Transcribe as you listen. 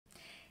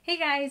Hey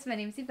guys, my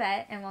name is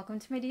Yvette and welcome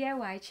to my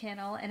DIY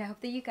channel, and I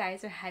hope that you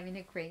guys are having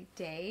a great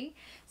day.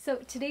 So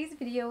today's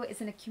video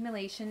is an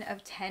accumulation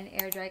of 10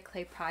 air dry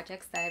clay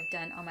projects that I've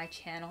done on my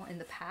channel in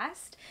the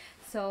past.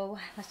 So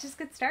let's just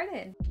get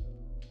started.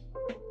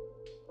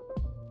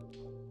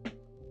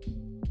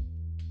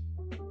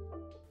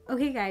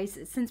 Okay guys,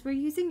 since we're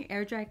using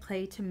air dry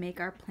clay to make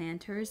our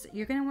planters,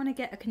 you're going to want to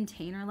get a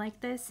container like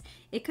this.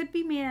 It could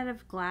be made out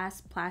of glass,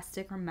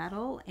 plastic, or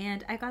metal,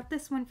 and I got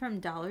this one from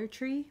Dollar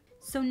Tree.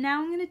 So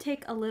now I'm going to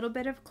take a little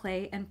bit of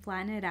clay and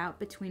flatten it out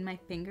between my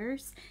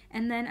fingers,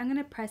 and then I'm going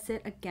to press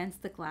it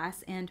against the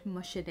glass and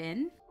mush it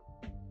in.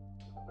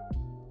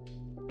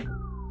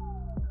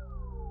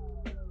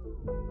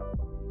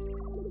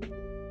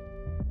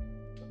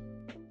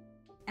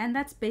 And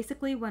that's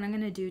basically what I'm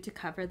going to do to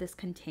cover this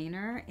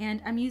container,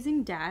 and I'm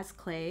using Daz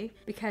clay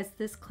because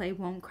this clay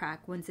won't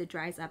crack once it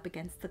dries up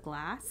against the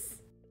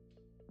glass.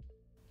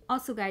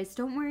 Also guys,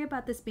 don't worry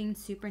about this being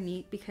super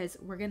neat because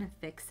we're going to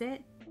fix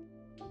it.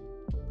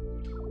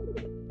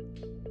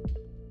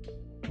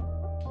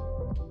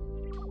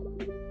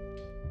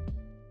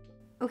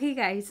 Okay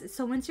guys,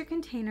 so once your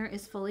container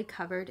is fully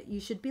covered, you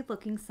should be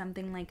looking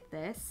something like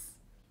this.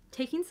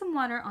 Taking some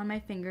water on my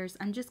fingers,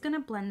 I'm just going to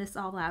blend this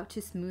all out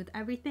to smooth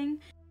everything.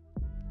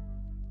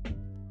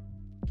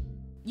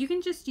 You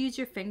can just use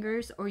your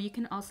fingers, or you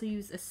can also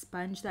use a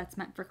sponge that's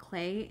meant for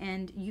clay,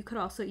 and you could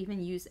also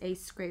even use a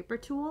scraper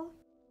tool.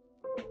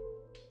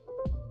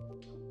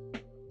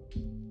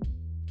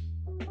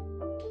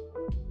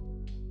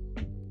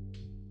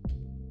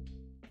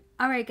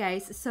 Alright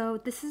guys, so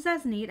this is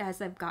as neat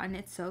as I've gotten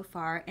it so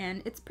far,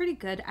 and it's pretty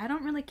good. I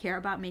don't really care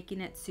about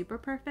making it super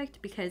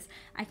perfect because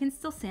I can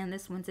still sand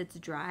this once it's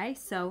dry.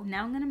 So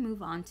now I'm going to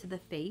move on to the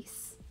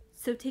face.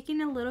 So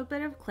taking a little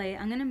bit of clay,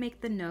 I'm going to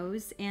make the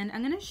nose, and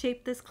I'm going to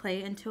shape this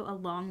clay into a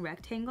long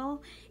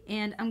rectangle,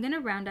 and I'm going to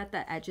round out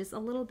the edges a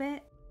little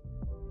bit.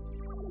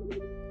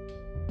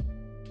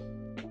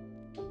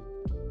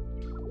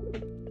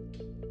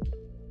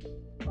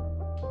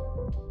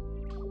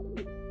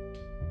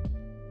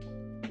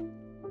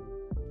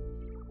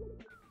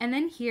 And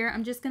then here,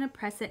 I'm just going to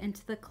press it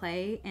into the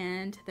clay,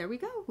 and there we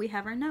go, we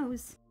have our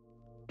nose.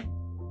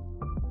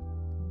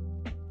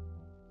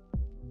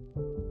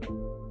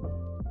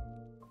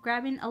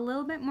 Grabbing a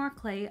little bit more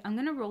clay, I'm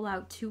going to roll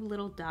out 2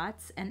 little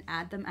dots and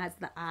add them as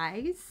the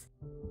eyes.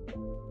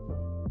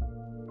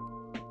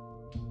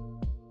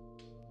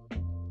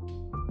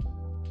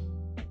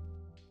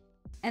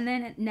 And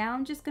then now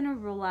I'm just going to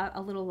roll out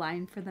a little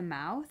line for the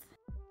mouth.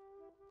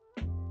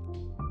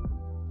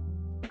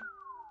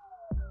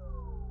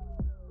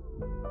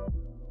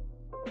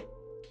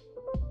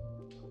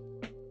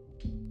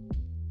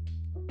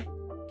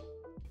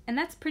 And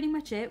that's pretty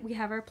much it. We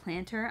have our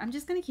planter. I'm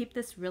just going to keep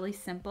this really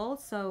simple.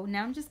 So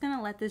now I'm just going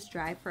to let this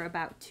dry for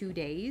about 2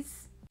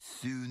 days.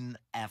 Soon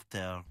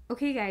after.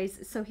 Okay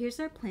guys, so here's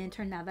our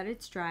planter now that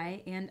it's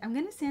dry, and I'm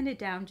going to sand it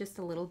down just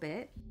a little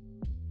bit.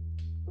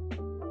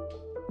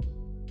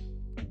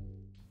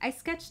 I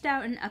sketched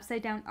out an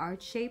upside down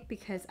arch shape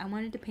because I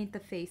wanted to paint the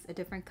face a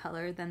different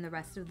color than the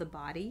rest of the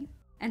body.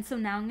 And so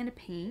now I'm going to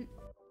paint.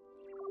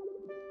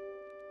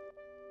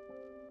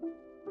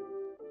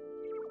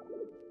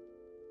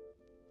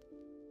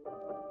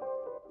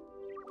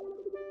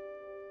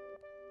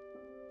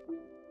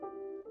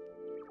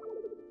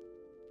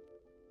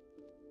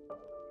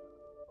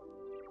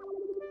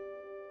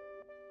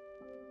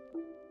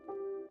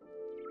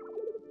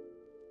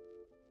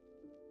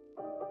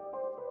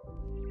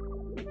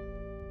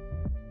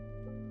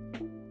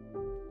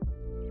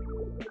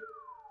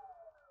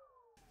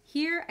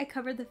 Here I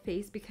covered the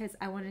face because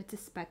I wanted to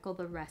speckle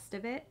the rest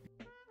of it.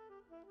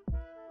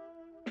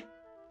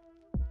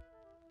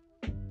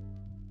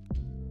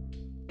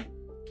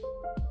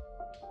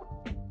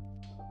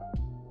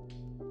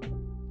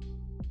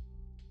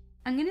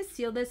 I'm going to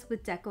seal this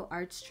with Deco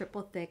Art's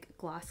triple thick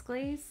gloss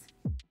glaze.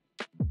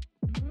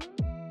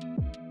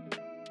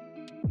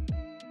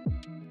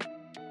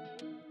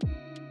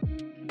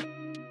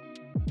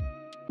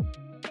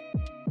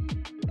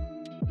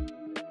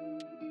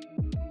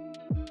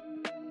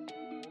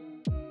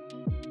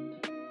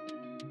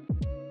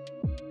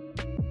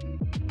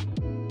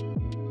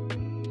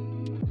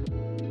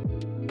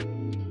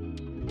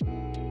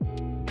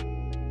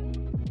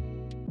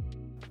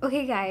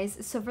 Okay guys,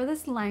 so for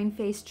this line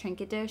face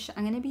trinket dish,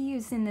 I'm going to be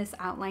using this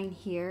outline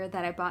here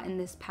that I bought in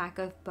this pack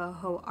of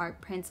boho art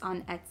prints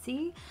on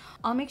Etsy.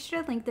 I'll make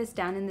sure to link this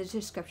down in the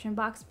description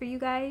box for you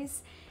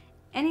guys.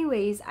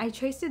 Anyways, I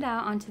traced it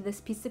out onto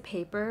this piece of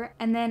paper,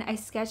 and then I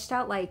sketched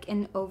out like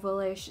an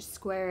ovalish,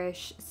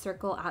 squarish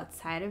circle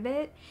outside of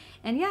it.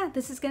 And yeah,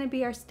 this is going to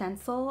be our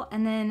stencil.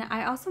 And then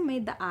I also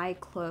made the eye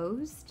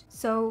closed.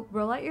 So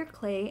roll out your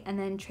clay and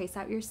then trace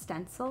out your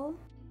stencil.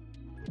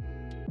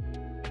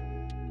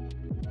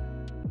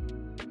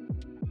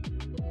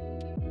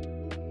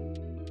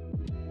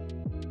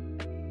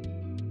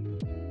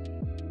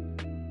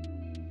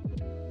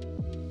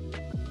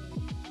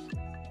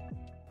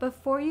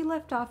 Before you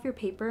lift off your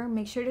paper,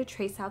 make sure to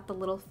trace out the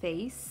little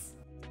face.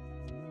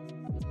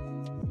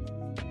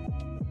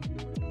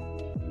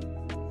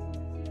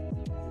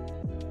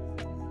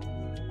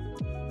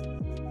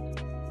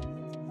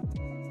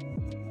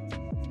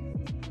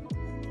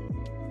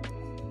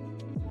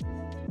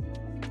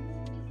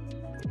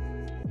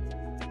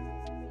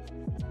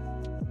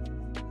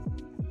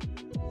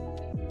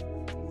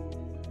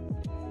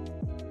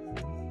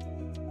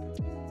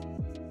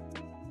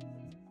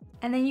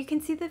 And then you can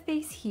see the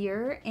face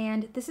here,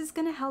 and this is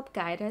going to help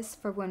guide us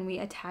for when we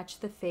attach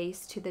the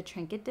face to the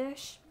trinket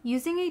dish.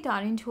 Using a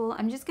dotting tool,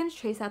 I'm just going to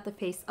trace out the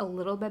face a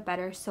little bit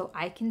better so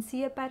I can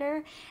see it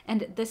better,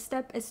 and this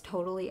step is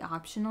totally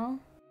optional.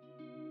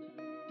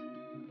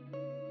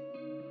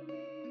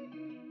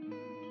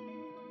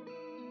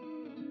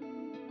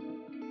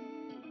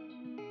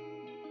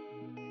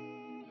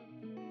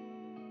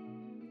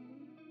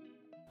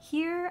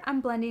 Here,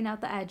 I'm blending out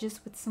the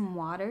edges with some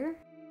water.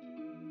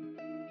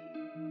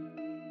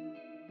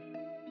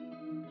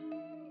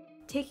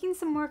 Taking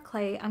some more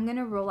clay, I'm going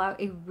to roll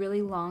out a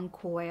really long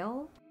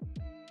coil.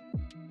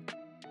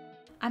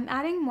 I'm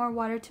adding more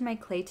water to my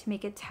clay to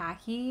make it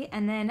tacky,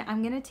 and then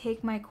I'm going to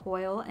take my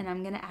coil and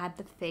I'm going to add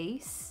the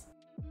face.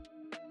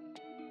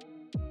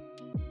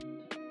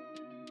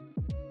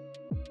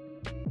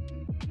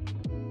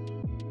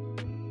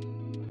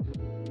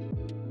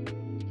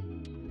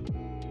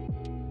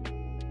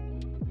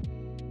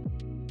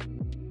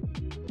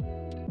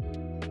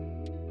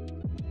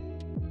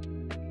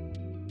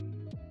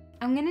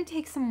 I'm going to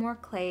take some more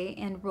clay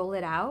and roll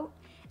it out,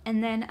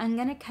 and then I'm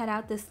going to cut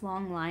out this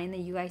long line that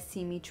you guys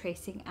see me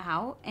tracing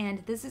out,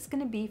 and this is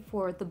going to be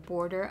for the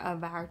border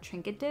of our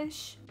trinket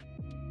dish.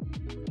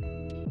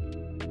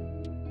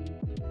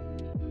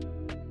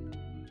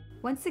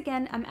 Once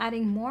again, I'm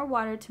adding more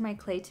water to my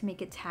clay to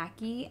make it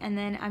tacky, and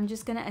then I'm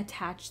just going to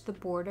attach the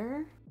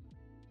border.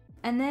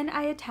 And then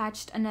I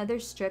attached another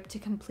strip to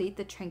complete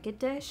the trinket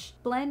dish.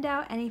 Blend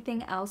out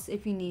anything else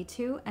if you need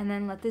to, and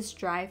then let this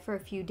dry for a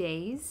few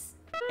days.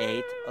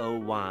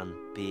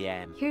 8:01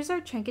 p.m. Here's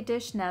our trinket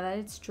dish now that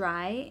it's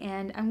dry,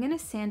 and I'm gonna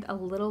sand a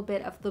little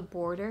bit of the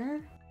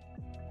border.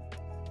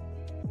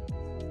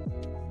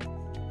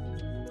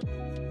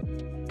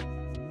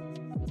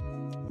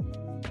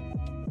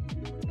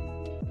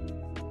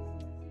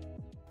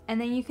 And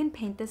then you can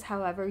paint this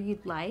however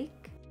you'd like.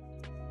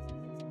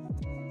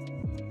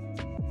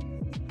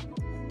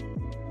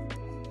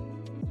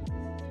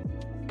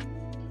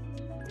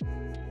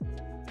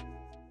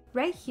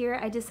 Right here,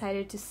 I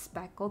decided to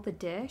speckle the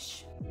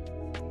dish.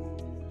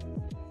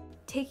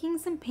 Taking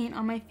some paint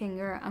on my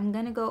finger, I'm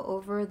gonna go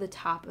over the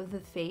top of the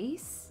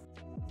face.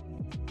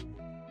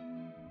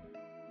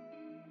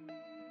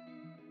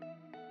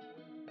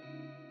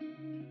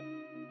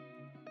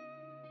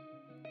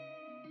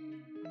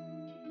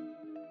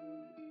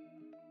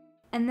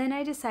 And then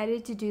I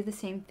decided to do the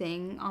same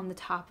thing on the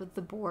top of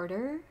the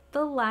border.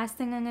 The last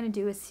thing I'm gonna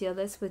do is seal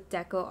this with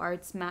Deco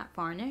Art's matte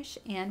varnish,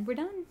 and we're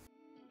done.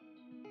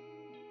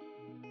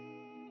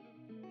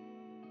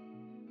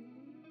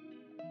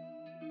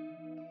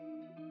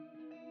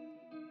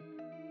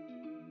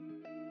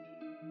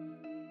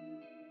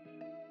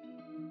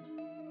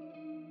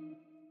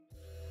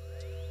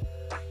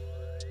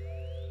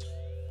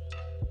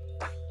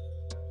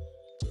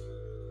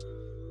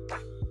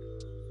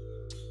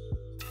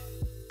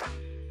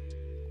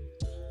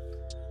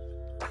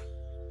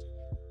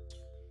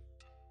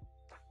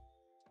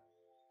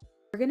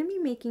 We're going to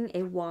be making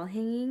a wall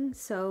hanging,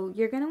 so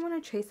you're going to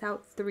want to trace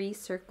out 3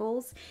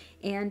 circles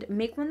and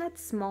make one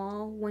that's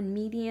small, one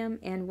medium,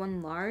 and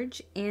one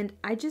large. And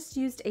I just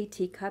used a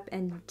teacup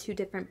and 2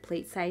 different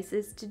plate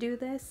sizes to do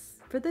this.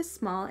 For the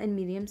small and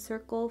medium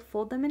circle,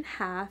 fold them in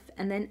half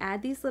and then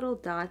add these little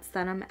dots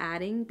that I'm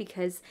adding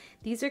because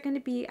these are going to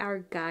be our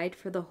guide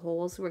for the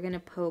holes we're going to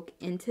poke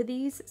into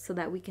these so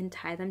that we can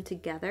tie them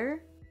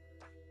together.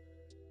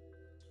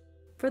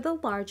 For the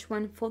large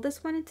one, fold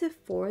this one into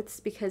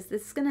 4ths because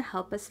this is going to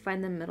help us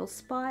find the middle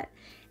spot,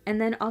 and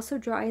then also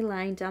draw a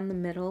line down the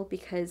middle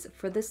because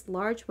for this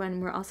large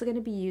one we're also going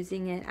to be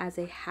using it as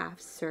a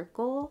half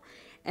circle.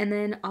 And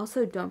then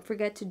also don't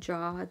forget to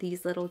draw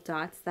these little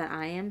dots that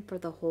I am for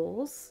the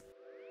holes.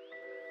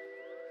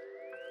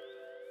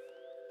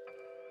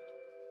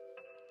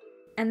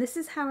 And this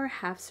is how our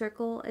half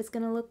circle is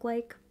going to look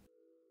like.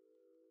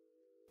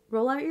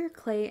 Roll out your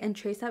clay and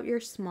trace out your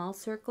small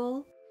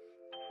circle.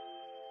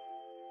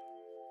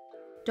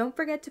 Don't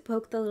forget to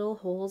poke the little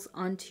holes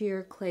onto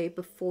your clay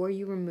before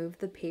you remove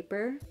the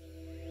paper.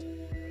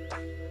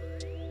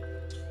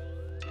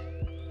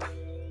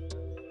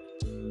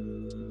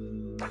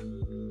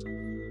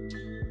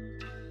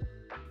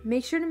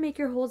 Make sure to make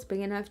your holes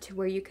big enough to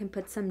where you can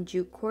put some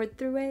jute cord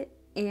through it,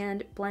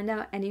 and blend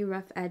out any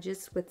rough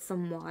edges with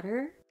some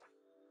water.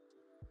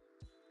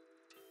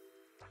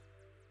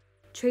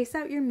 Trace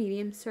out your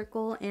medium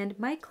circle, and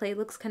my clay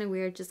looks kind of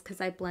weird just because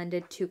I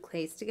blended 2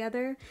 clays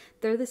together.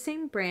 They're the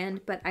same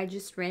brand, but I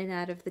just ran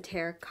out of the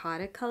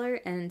terracotta color,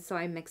 and so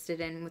I mixed it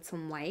in with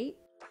some white.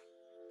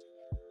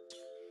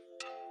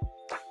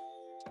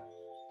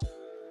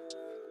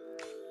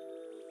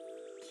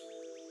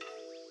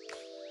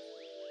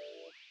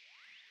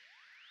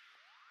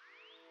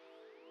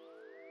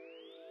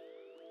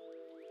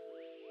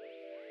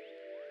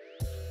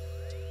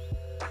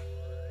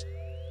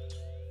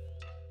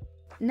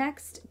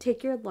 Next,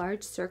 take your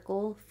large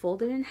circle,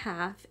 fold it in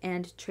half,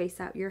 and trace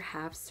out your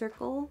half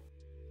circle.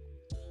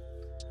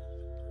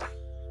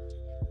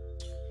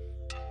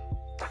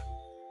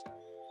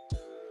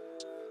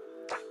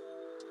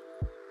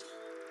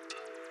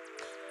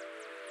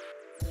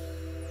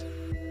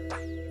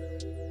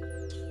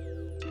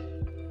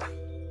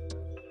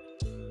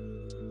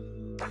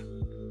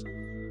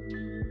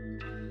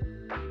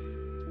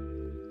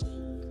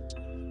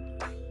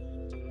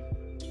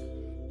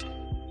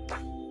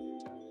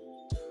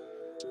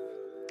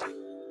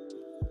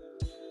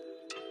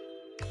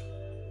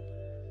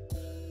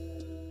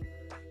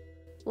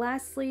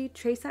 Lastly,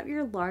 trace out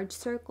your large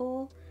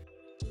circle.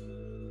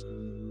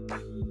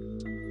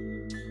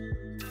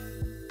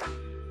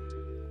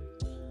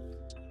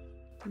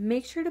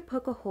 Make sure to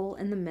poke a hole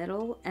in the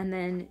middle and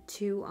then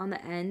 2 on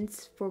the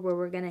ends for where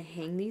we're going to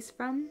hang these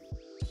from.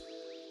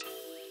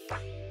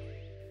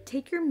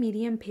 Take your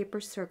medium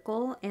paper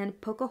circle and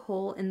poke a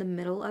hole in the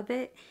middle of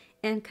it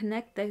and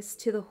connect this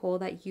to the hole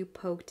that you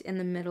poked in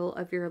the middle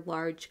of your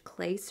large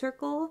clay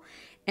circle.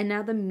 And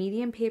now the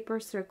medium paper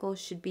circle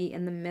should be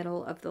in the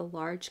middle of the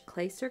large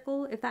clay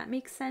circle, if that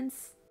makes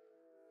sense.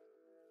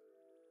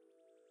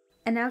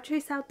 And now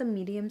trace out the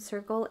medium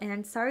circle,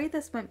 and sorry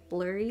this went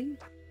blurry.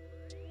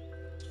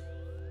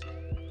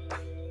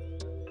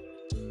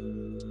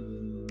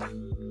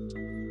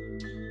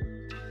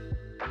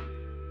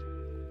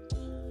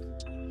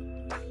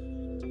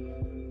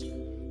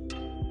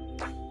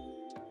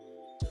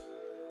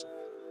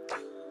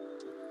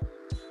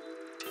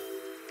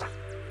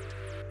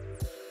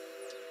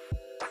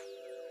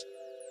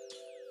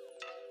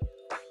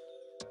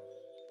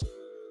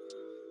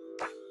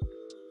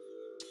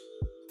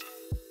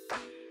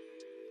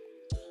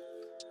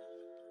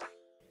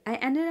 I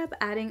ended up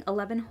adding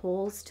 11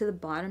 holes to the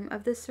bottom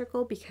of this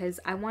circle because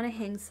I want to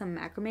hang some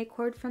macrame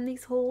cord from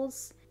these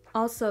holes.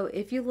 Also,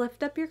 if you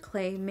lift up your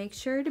clay, make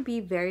sure to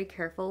be very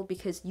careful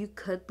because you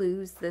could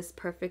lose this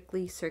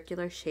perfectly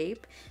circular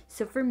shape.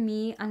 So for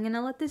me, I'm going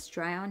to let this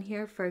dry on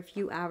here for a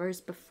few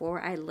hours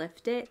before I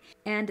lift it.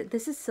 And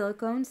this is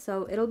silicone,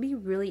 so it'll be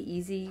really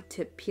easy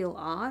to peel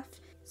off.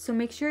 So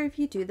make sure if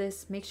you do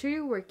this, make sure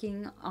you're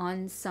working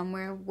on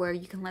somewhere where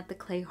you can let the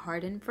clay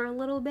harden for a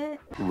little bit.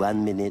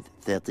 1 minute,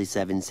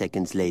 37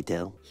 seconds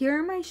later. Here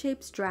are my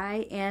shapes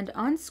dry, and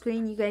on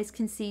screen you guys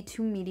can see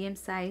 2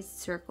 medium-sized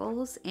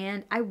circles,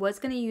 and I was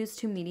going to use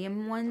 2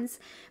 medium ones,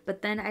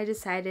 but then I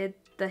decided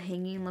the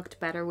hanging looked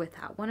better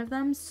without one of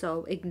them,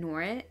 so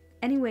ignore it.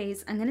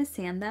 Anyways, I'm going to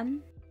sand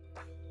them.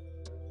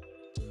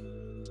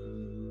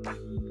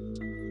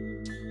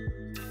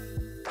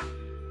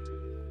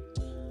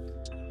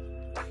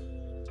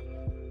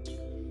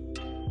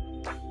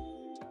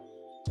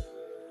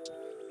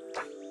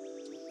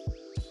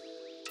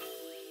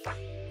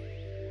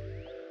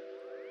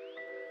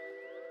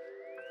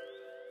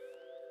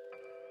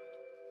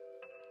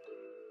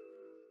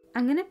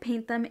 I'm going to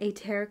paint them a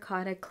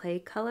terracotta clay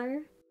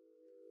color.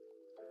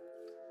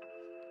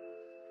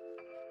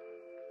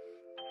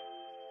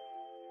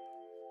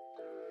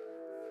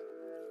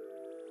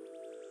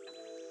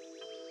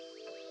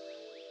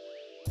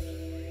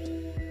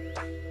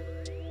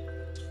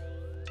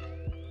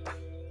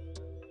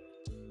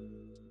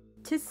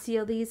 To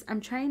seal these,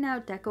 I'm trying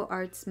out Deco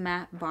Art's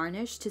matte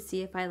varnish to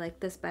see if I like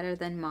this better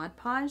than Mod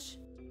Podge.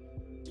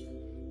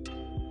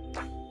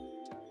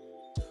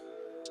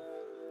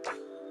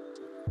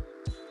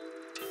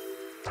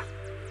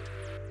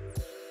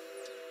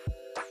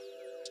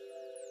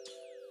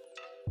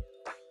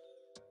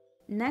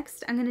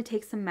 Next, I'm going to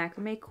take some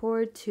macrame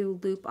cord to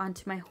loop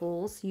onto my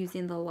holes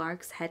using the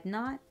lark's head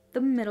knot.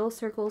 The middle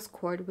circle's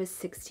cord was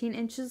 16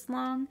 inches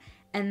long,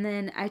 and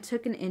then I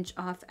took an inch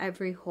off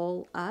every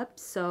hole up,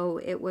 so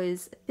it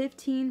was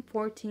 15,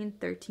 14,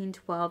 13,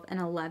 12, and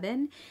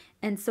 11.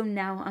 And so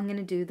now I'm going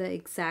to do the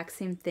exact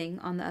same thing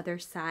on the other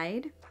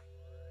side.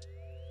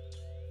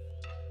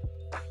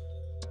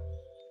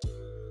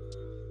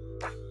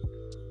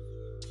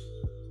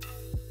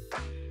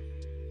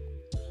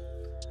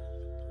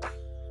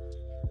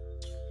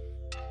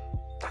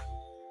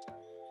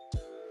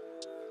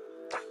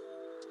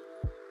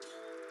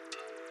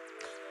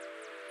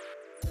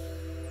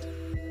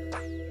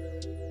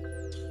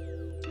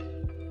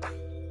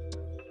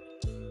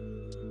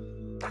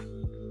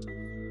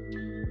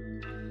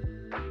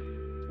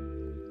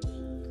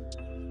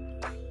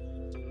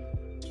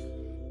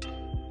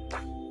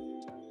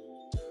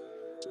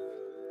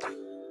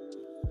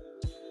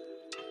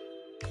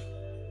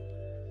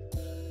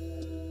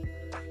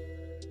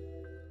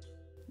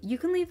 You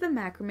can leave the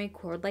macrame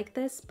cord like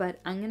this, but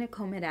I'm going to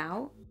comb it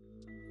out.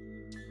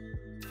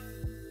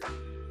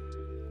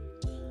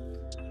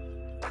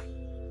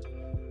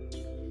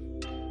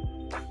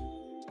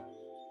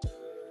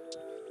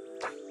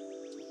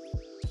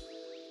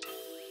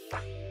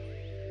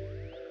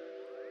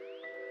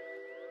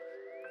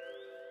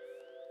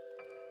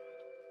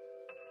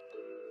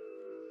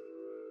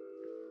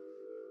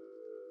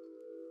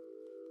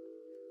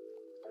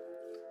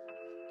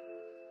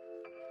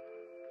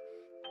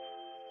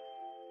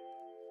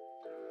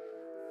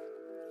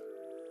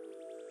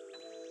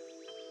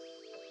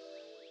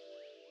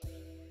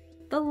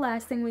 The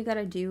last thing we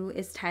gotta do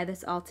is tie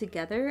this all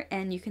together,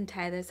 and you can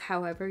tie this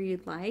however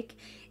you'd like.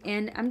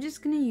 And I'm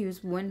just gonna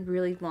use one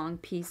really long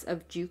piece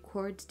of jute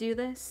cord to do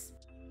this.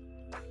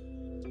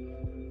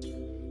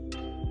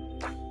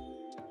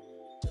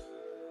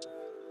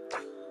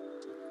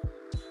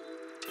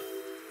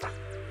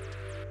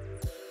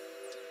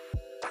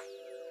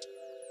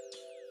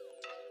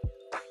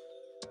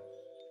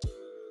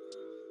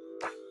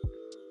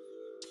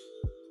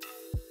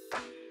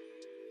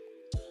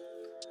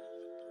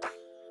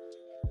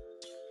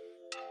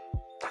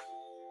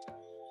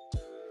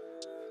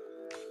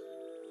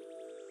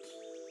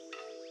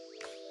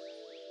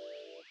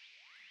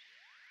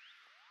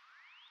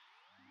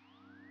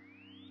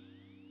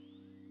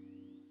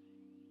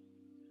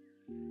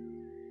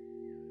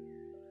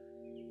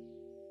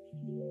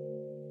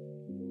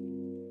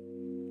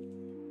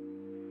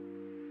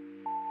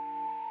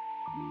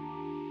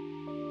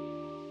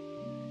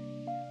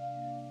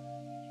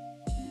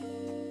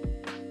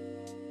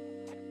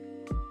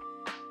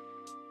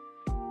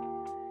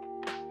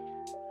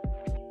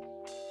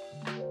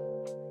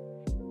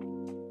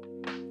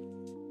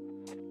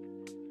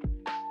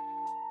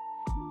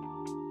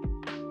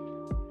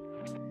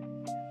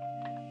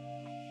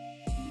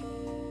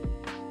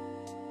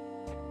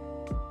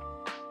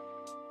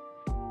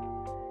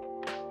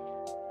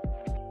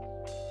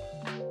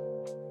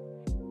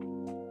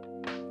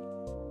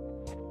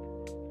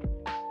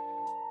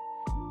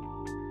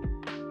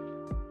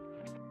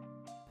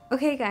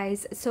 Okay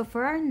guys, so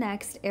for our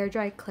next air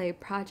dry clay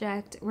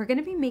project, we're going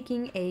to be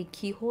making a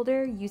key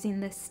holder using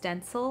this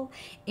stencil,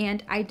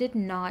 and I did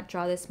not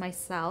draw this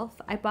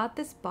myself. I bought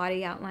this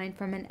body outline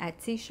from an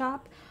Etsy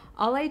shop.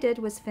 All I did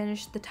was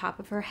finish the top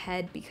of her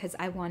head because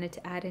I wanted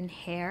to add in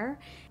hair,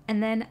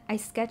 and then I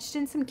sketched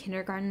in some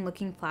kindergarten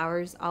looking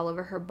flowers all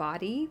over her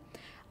body.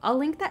 I'll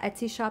link the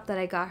Etsy shop that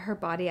I got her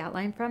body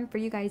outline from for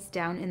you guys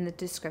down in the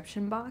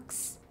description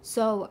box.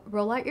 So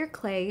roll out your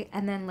clay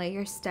and then lay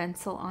your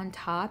stencil on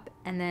top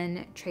and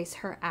then trace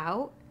her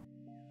out.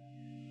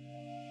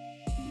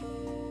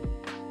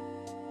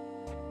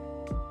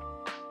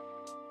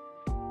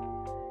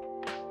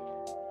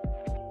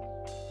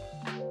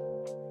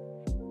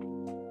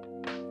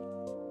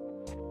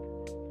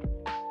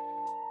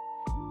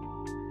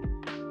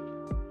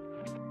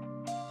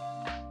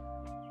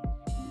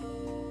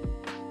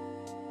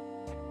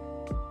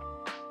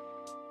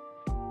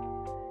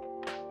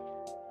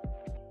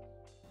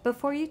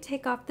 Before you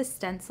take off the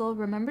stencil,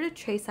 remember to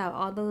trace out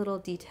all the little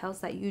details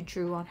that you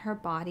drew on her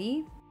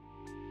body.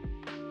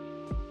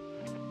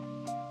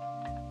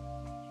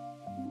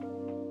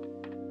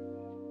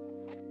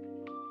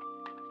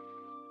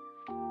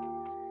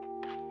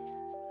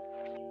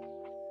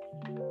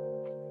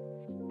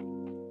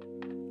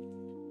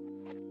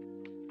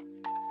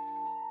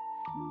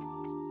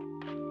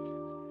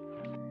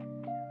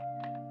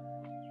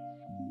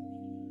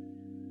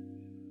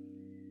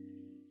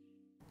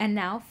 And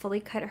now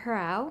fully cut her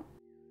out.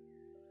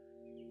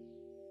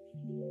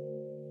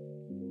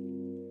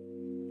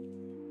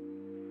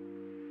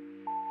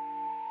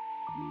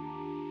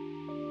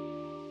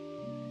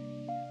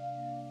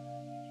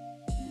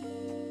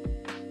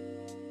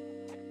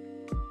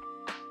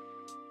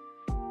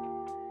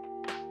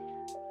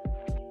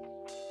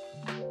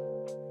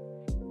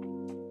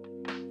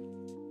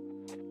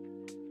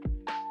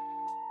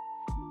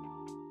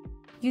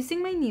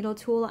 Using my needle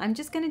tool, I'm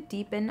just going to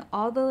deepen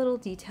all the little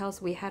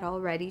details we had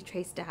already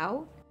traced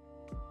out.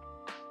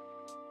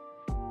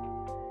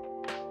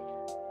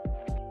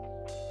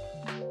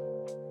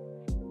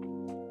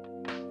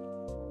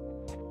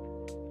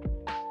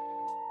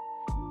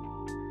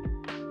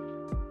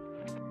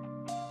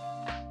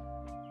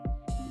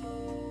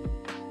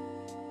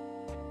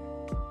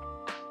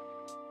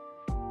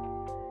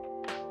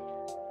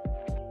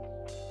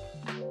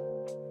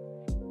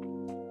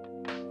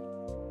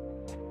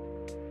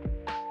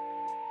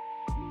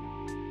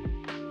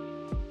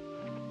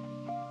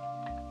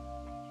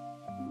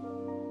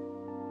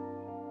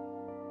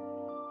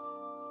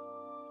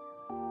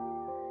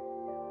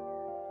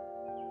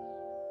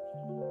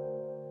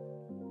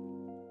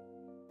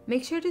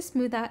 Make sure to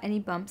smooth out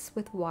any bumps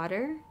with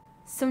water.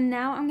 So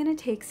now I'm going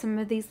to take some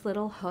of these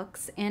little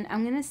hooks and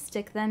I'm going to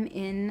stick them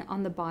in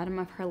on the bottom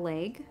of her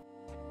leg.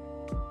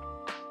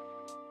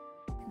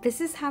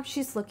 This is how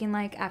she's looking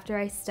like after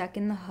I stuck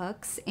in the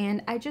hooks,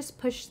 and I just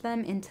pushed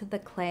them into the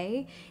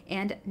clay,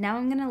 and now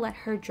I'm going to let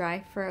her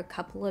dry for a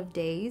couple of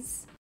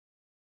days.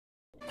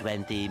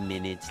 20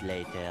 minutes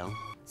later.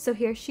 So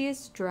here she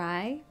is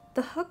dry.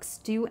 The hooks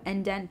do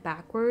indent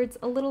backwards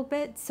a little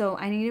bit, so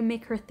I need to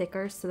make her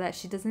thicker so that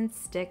she doesn't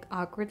stick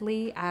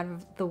awkwardly out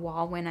of the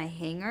wall when I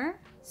hang her.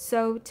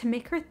 So to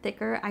make her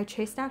thicker, I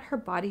traced out her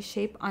body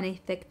shape on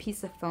a thick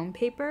piece of foam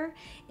paper,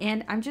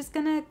 and I'm just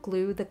gonna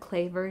glue the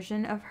clay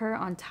version of her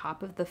on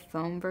top of the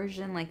foam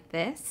version like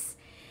this,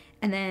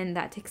 and then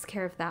that takes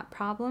care of that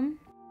problem.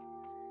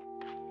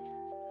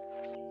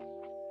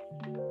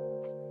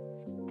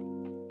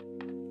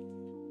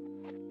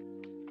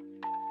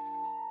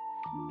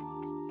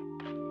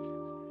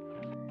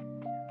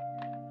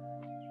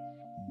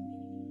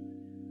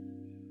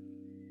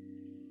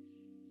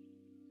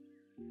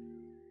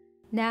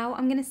 Now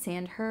I'm going to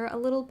sand her a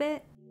little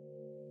bit.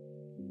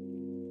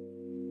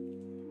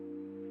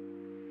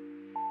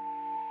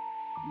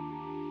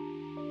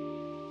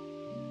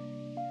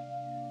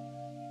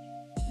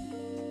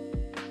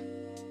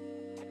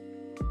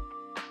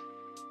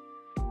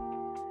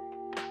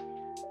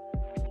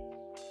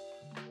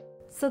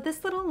 So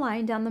this little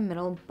line down the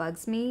middle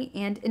bugs me,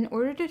 and in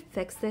order to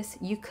fix this,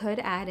 you could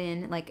add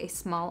in like a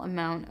small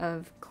amount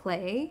of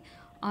clay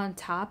on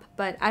top,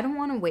 but I don't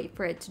want to wait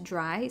for it to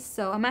dry,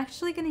 so I'm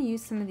actually going to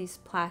use some of these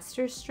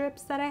plaster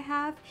strips that I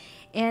have,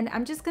 and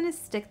I'm just going to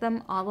stick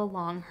them all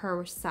along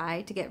her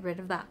side to get rid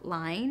of that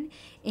line.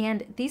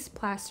 And these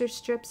plaster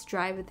strips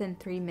dry within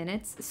 3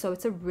 minutes, so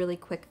it's a really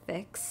quick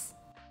fix.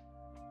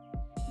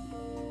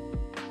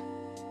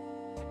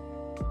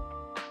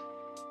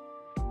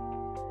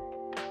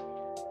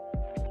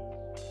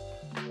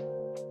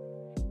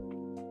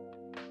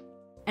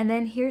 And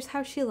then here's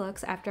how she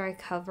looks after I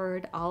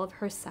covered all of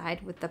her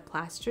side with the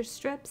plaster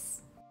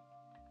strips.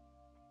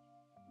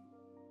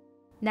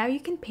 Now you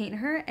can paint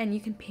her, and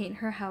you can paint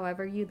her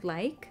however you'd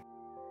like.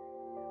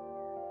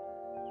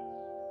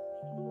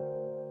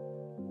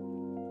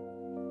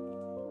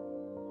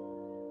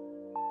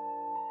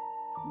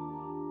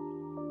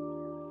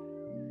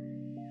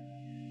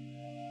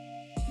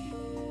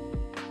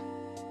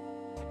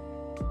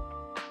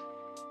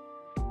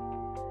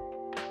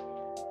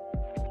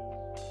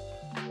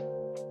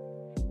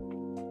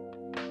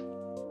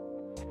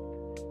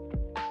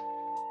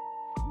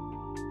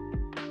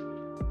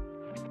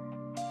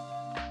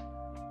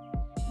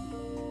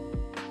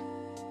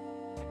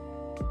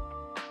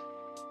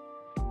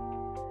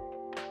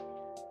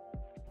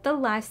 The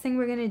last thing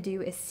we're going to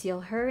do is seal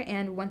her,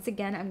 and once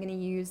again I'm going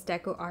to use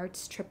Deco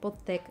Art's triple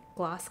thick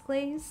gloss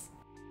glaze.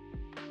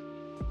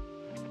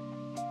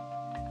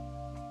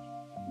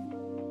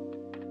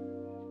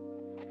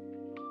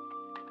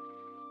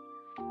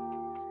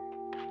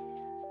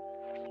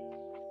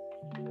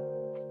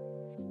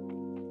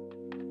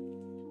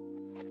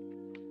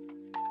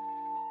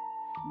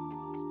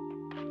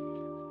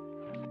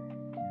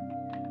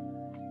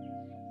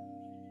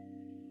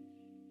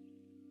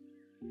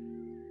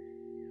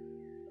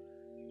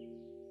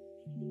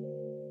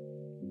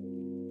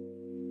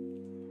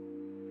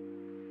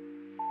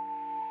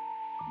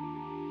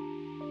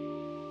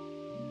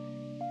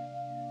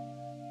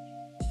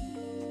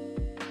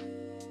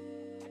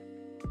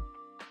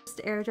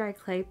 Air dry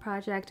clay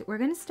project, we're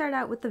going to start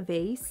out with the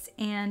vase,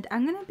 and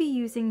I'm going to be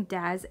using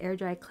Daz air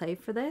dry clay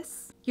for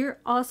this. You're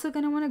also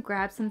going to want to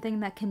grab something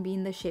that can be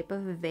in the shape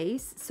of a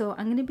vase, so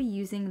I'm going to be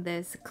using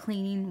this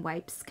cleaning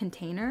wipes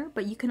container,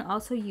 but you can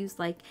also use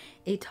like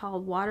a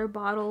tall water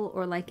bottle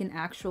or like an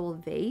actual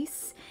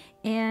vase,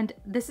 and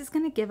this is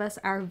going to give us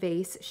our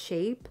vase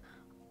shape.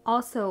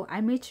 Also,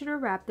 I made sure to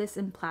wrap this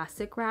in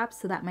plastic wrap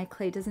so that my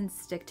clay doesn't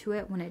stick to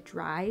it when it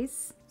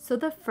dries. So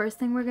the first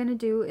thing we're going to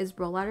do is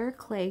roll out our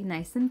clay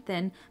nice and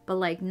thin, but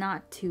like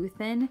not too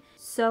thin.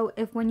 So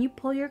if when you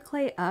pull your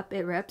clay up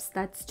it rips,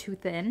 that's too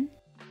thin.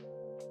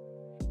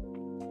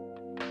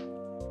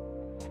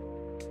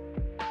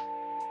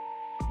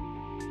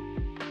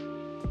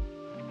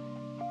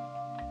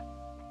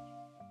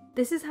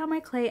 This is how my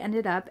clay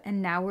ended up,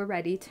 and now we're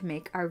ready to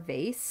make our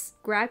vase.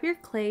 Grab your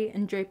clay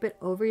and drape it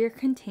over your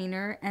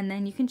container, and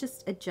then you can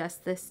just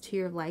adjust this to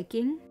your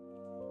liking.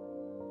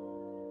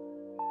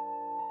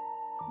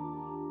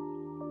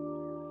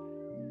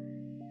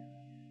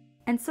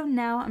 And so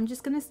now I'm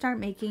just going to start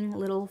making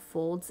little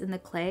folds in the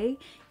clay,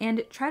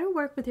 and try to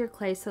work with your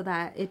clay so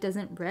that it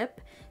doesn't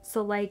rip.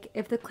 So like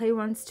if the clay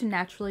wants to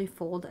naturally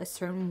fold a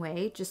certain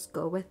way, just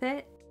go with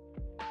it.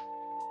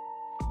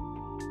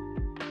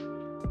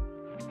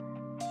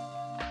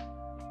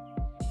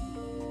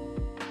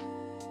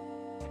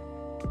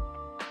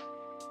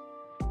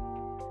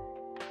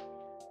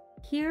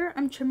 Here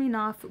I'm trimming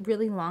off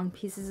really long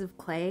pieces of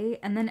clay,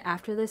 and then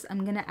after this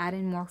I'm going to add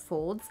in more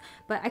folds,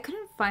 but I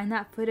couldn't find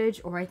that footage,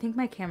 or I think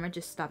my camera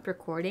just stopped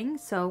recording.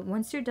 So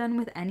once you're done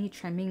with any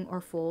trimming or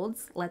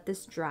folds, let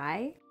this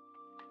dry.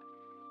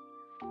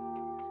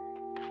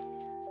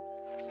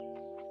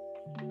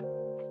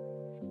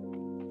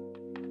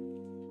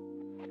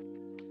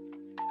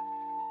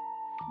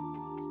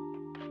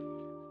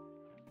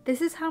 This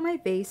is how my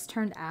vase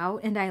turned out,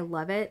 and I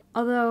love it.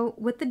 Although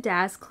with the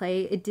Daz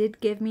clay, it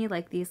did give me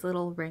like these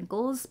little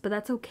wrinkles, but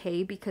that's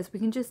okay because we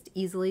can just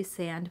easily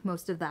sand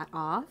most of that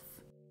off.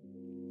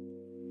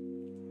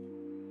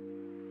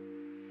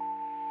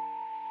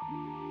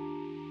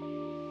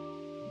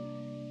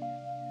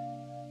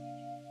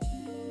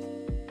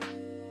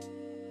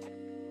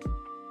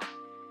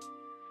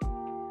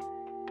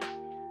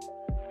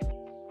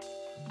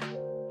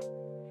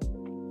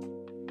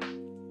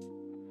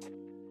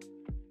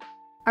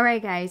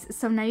 Alright guys,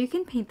 so now you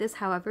can paint this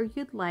however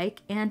you'd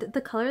like, and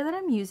the color that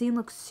I'm using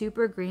looks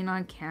super green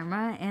on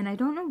camera, and I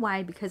don't know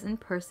why, because in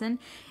person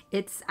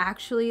it's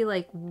actually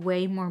like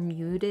way more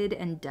muted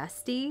and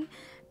dusty,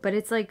 but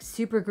it's like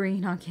super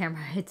green on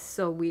camera. It's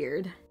so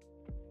weird.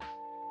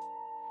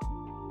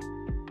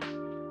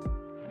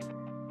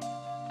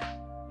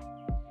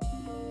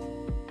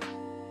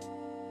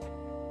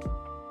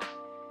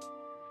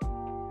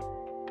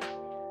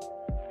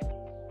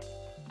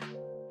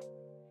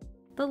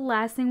 The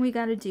last thing we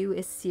gotta do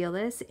is seal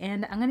this,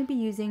 and I'm gonna be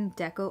using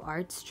Deco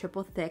Art's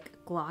triple thick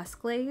gloss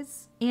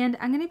glaze. And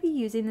I'm gonna be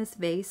using this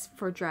vase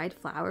for dried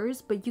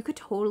flowers, but you could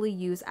totally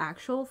use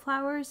actual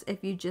flowers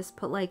if you just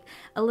put like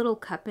a little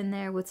cup in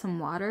there with some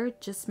water.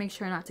 Just make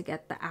sure not to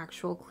get the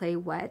actual clay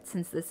wet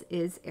since this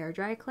is air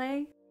dry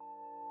clay.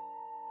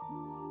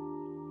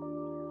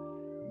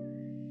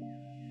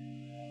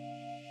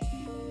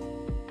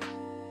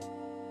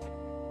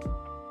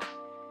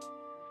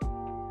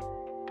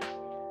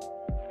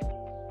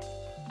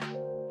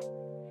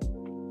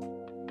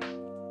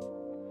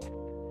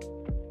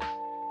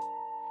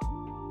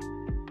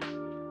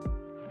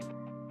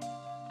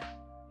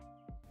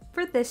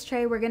 For this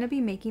tray, we're going to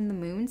be making the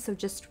moon, so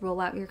just roll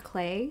out your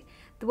clay.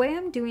 The way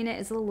I'm doing it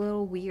is a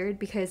little weird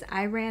because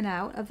I ran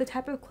out of the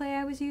type of clay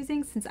I was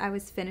using since I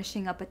was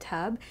finishing up a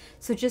tub,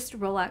 so just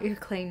roll out your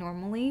clay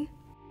normally.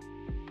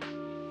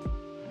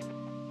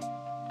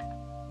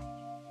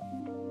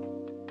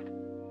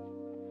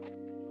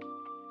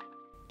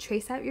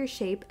 Trace out your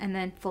shape and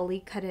then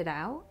fully cut it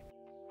out.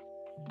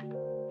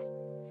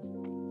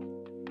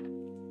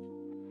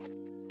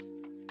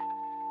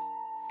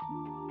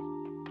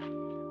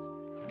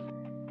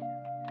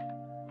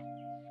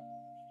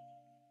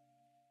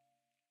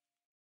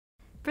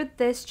 For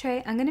this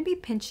tray, I'm going to be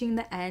pinching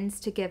the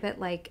ends to give it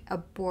like a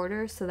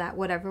border so that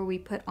whatever we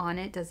put on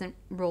it doesn't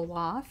roll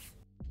off.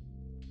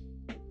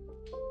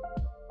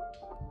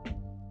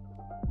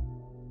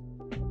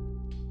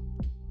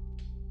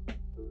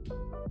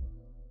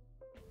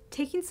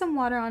 Taking some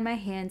water on my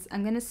hands,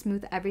 I'm going to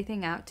smooth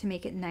everything out to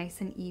make it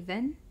nice and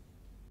even.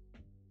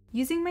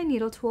 Using my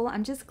needle tool,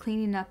 I'm just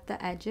cleaning up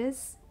the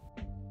edges.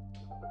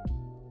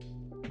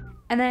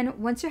 And then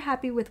once you're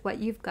happy with what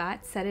you've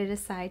got, set it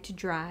aside to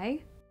dry.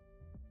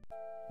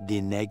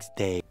 The next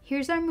day.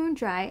 Here's our moon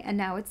dry, and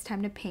now it's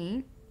time to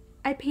paint.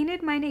 I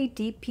painted mine a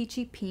deep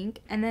peachy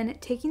pink, and then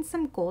taking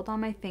some gold on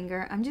my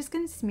finger, I'm just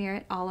going to smear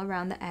it all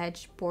around the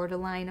edge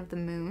borderline of the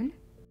moon.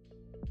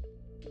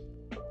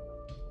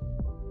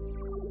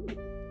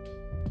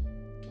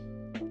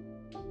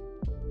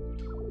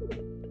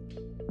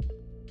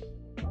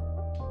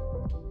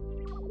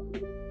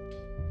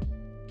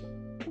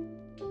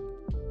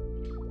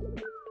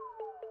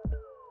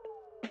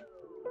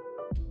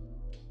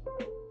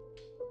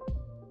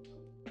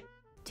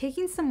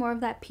 Taking some more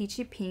of that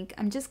peachy pink,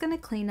 I'm just going to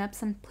clean up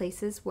some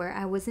places where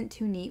I wasn't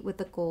too neat with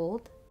the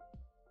gold.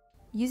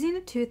 Using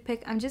a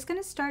toothpick, I'm just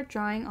going to start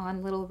drawing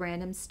on little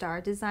random star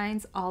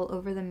designs all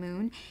over the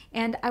moon,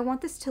 and I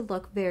want this to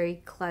look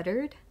very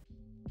cluttered.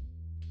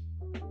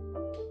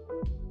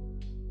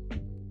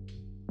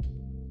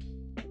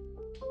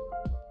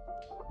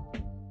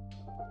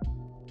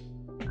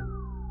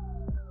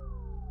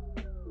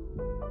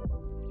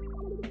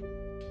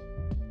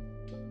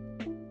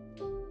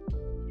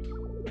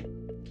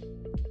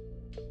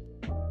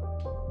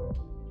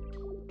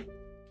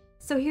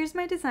 So here's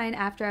my design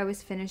after I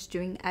was finished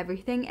doing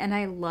everything, and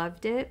I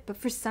loved it, but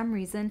for some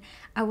reason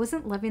I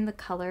wasn't loving the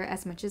color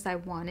as much as I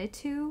wanted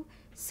to,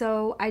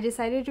 so I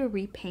decided to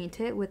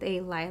repaint it with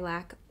a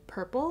lilac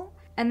purple,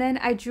 and then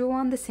I drew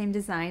on the same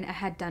design I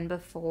had done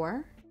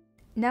before.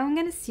 Now I'm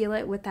going to seal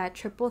it with that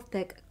triple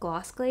thick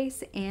gloss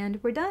glaze, and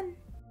we're done.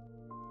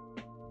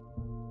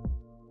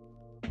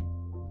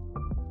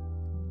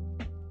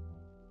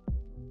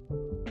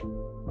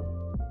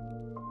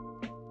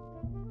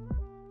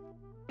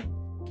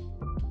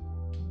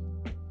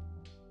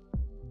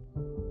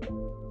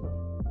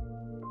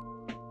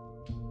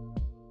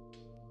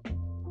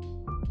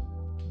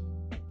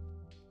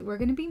 We're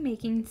going to be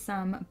making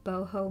some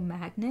boho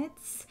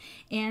magnets,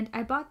 and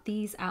I bought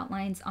these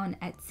outlines on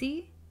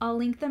Etsy. I'll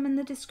link them in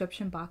the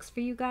description box for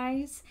you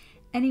guys.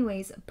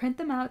 Anyways, print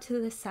them out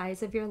to the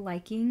size of your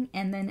liking,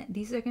 and then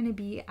these are going to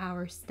be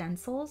our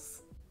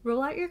stencils.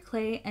 Roll out your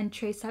clay and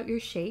trace out your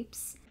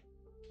shapes.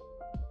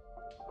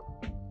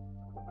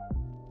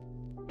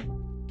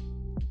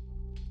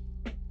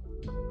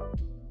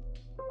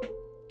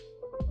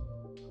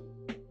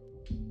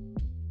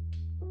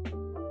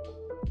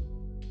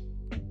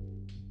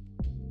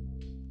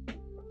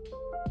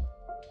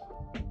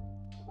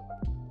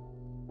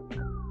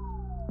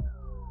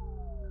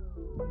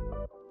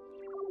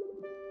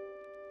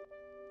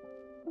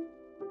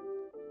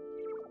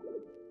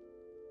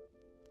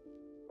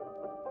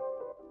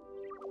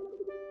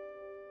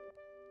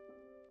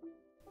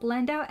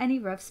 Blend out any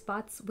rough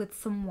spots with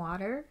some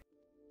water.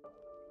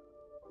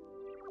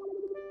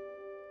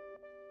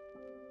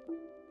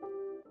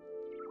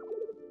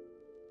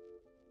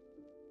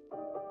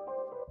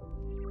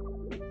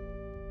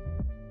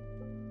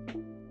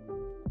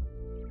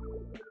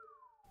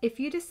 If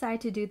you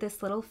decide to do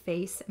this little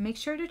face, make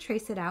sure to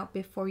trace it out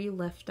before you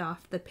lift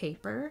off the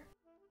paper.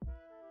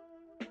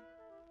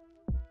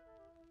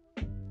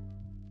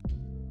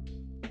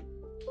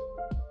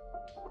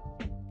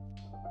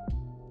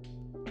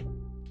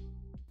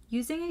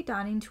 Using a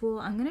dotting tool,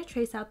 I'm going to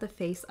trace out the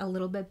face a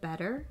little bit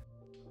better.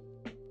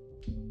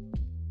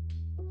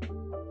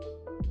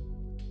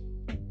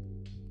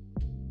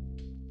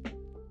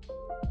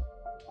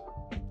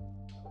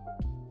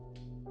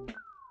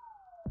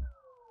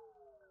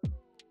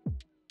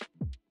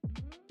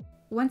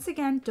 Once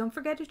again, don't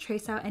forget to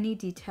trace out any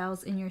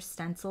details in your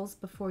stencils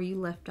before you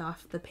lift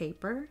off the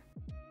paper.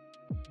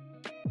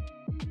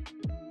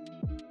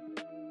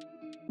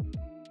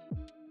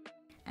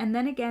 And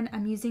then again,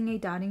 I'm using a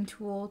dotting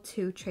tool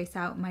to trace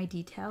out my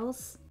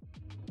details.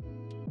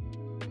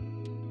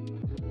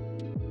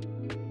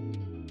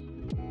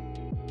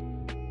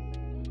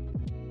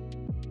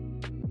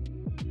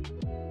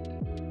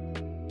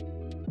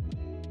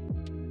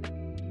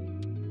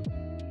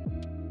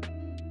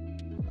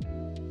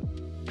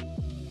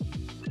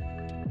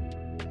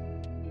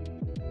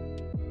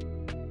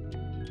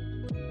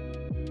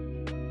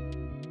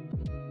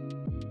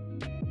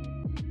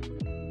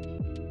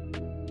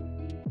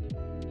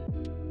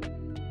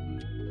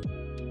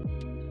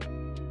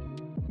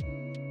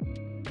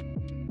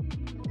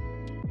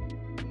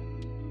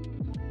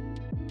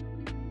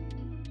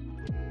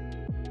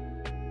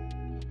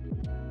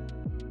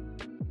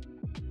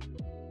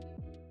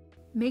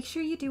 Make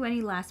sure you do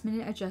any last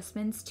minute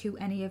adjustments to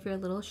any of your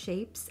little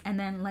shapes, and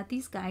then let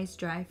these guys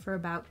dry for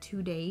about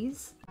 2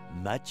 days.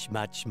 Much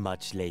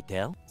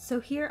later. So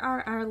here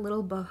are our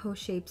little boho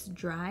shapes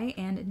dry,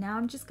 and now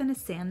I'm just going to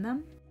sand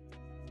them.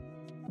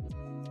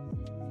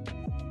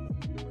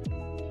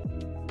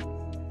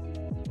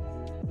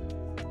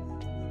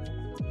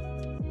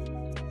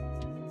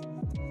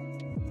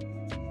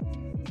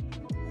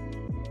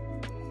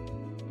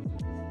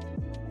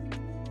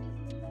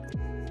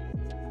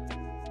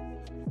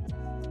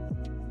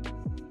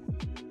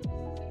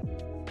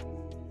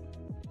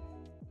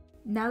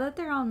 Now that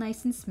they're all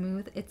nice and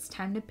smooth, it's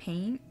time to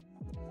paint.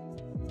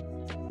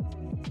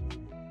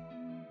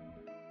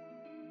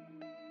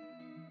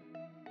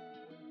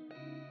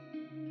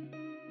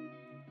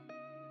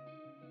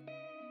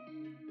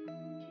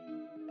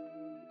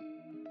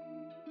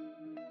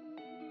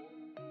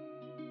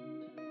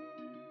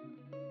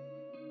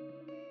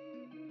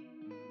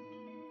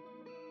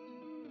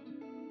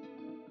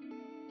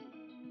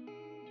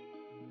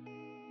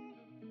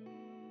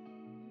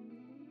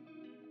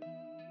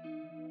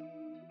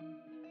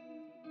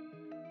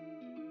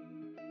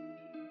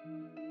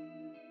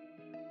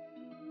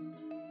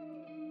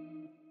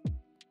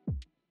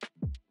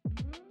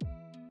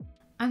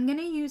 I'm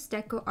gonna use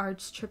Deco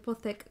Art's triple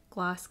thick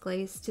gloss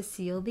glaze to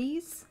seal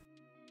these.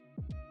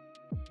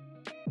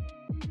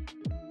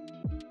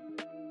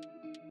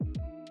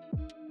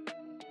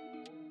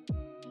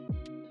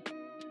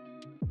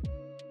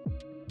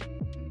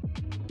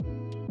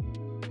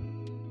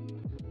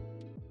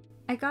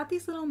 I got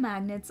these little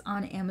magnets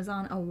on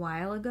Amazon a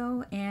while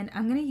ago, and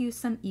I'm gonna use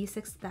some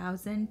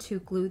E6000 to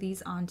glue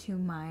these onto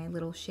my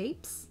little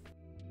shapes.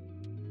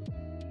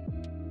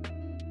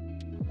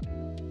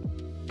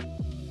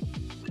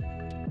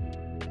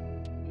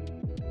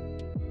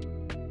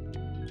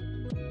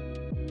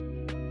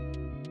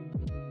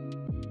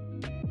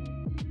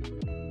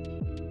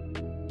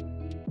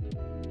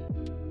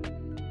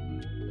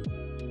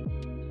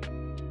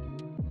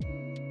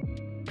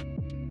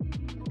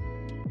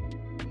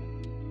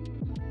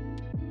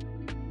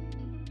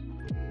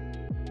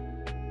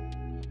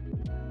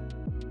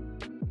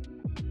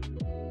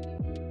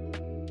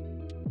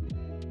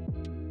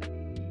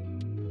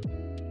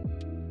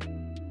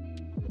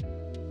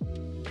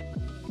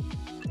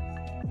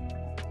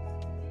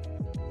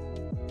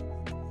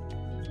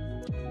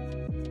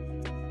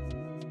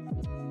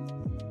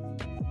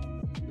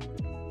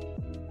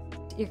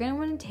 You're going to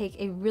want to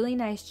take a really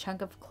nice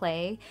chunk of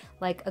clay,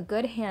 like a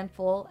good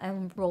handful,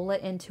 and roll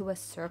it into a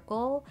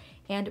circle,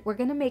 and we're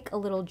going to make a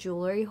little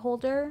jewelry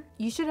holder.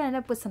 You should end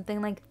up with something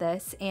like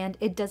this, and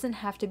it doesn't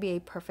have to be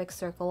a perfect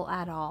circle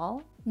at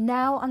all.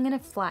 Now I'm going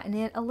to flatten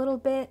it a little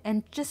bit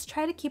and just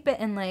try to keep it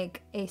in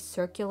like a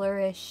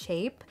circular-ish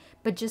shape,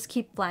 but just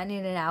keep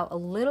flattening it out a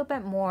little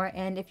bit more,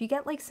 and if you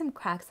get like some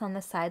cracks on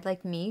the side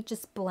like me,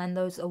 just blend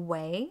those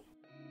away.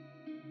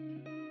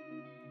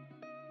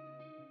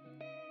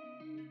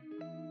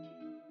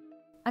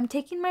 I'm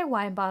taking my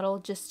wine bottle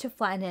just to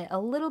flatten it a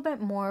little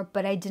bit more,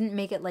 but I didn't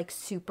make it like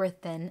super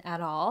thin at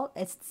all.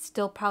 It's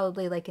still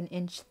probably like an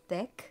inch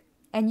thick.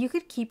 And you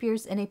could keep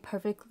yours in a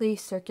perfectly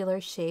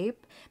circular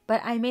shape,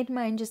 but I made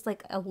mine just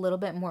like a little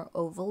bit more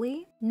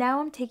ovally.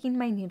 Now I'm taking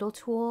my needle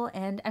tool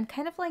and I'm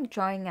kind of like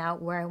drawing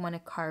out where I want to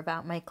carve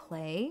out my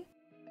clay.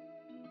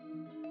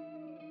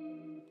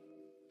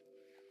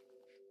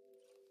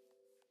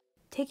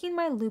 Taking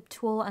my loop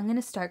tool, I'm going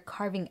to start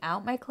carving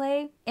out my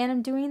clay, and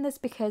I'm doing this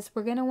because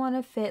we're going to want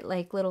to fit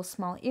like little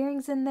small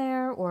earrings in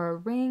there, or a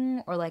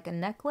ring, or like a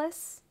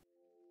necklace.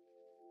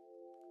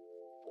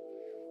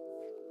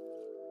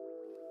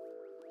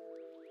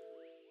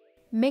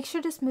 Make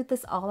sure to smooth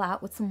this all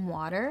out with some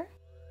water.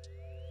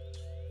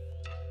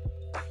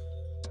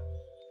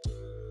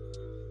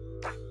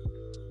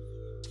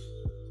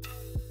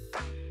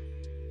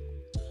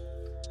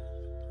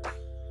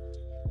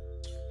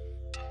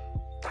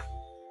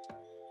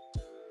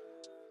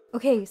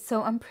 Okay,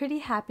 so I'm pretty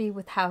happy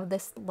with how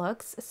this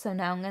looks, so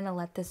now I'm gonna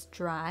let this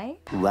dry.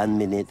 1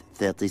 minute,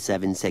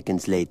 37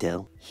 seconds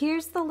later.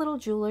 Here's the little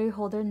jewelry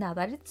holder now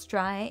that it's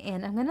dry,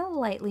 and I'm gonna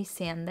lightly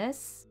sand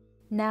this.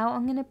 Now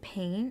I'm gonna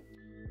paint.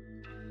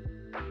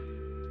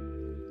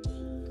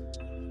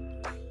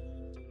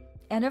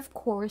 And of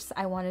course,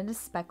 I wanted to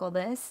speckle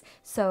this,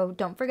 so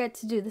don't forget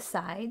to do the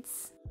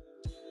sides.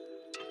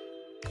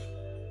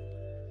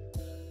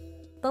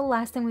 The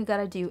last thing we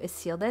gotta do is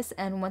seal this,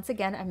 and once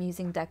again I'm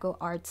using Deco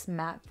Art's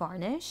matte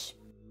varnish.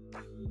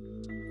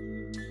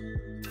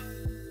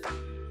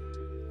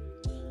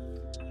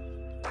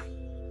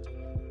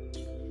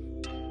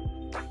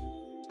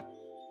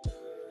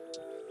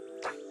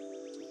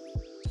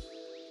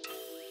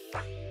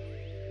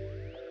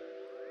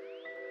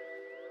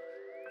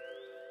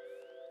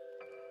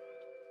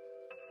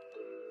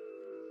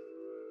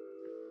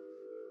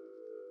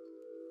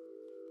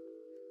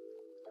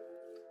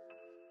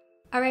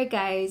 Alright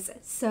guys,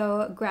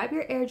 so grab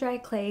your air dry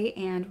clay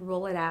and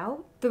roll it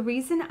out. The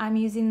reason I'm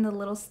using the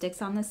little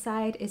sticks on the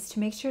side is to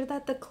make sure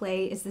that the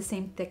clay is the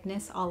same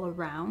thickness all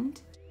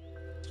around.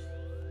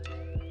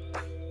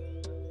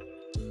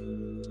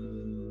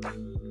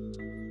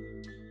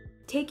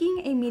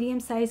 Taking a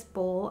medium-sized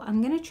bowl,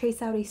 I'm going to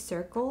trace out a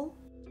circle.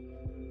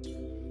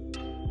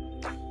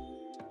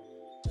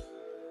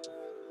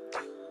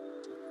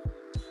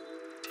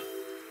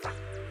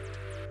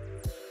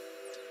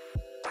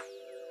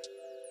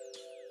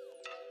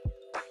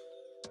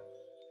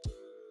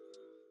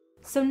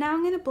 So now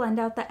I'm going to blend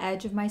out the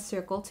edge of my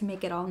circle to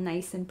make it all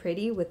nice and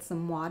pretty with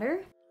some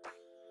water.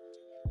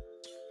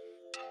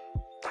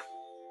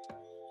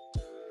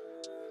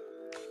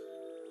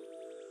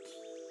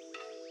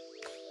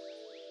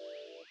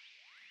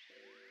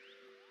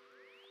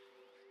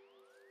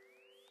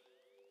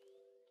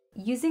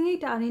 Using a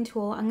dotting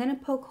tool, I'm going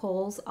to poke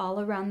holes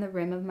all around the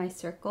rim of my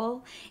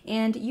circle,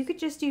 and you could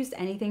just use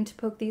anything to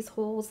poke these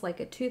holes, like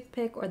a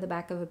toothpick or the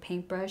back of a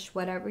paintbrush.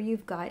 Whatever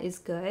you've got is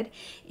good,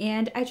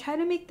 and I try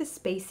to make the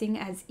spacing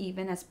as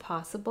even as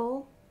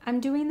possible. I'm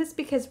doing this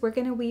because we're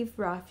going to weave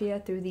raffia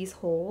through these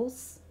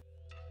holes.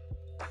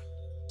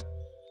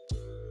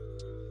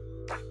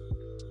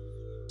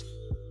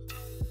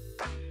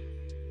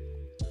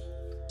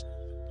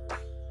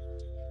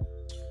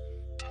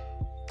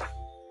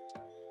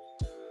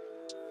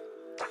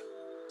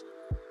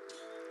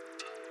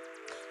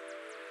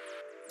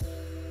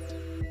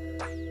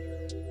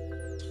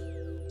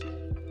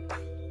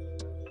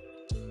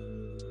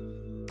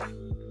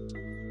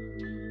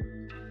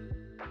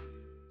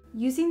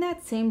 Using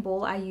that same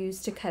bowl I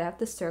used to cut out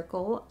the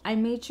circle, I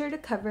made sure to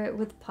cover it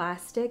with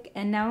plastic,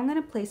 and now I'm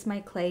going to place my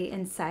clay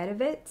inside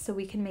of it so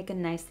we can make a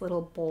nice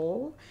little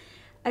bowl.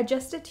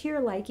 Adjust it to your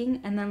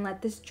liking and then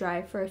let this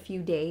dry for a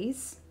few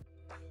days.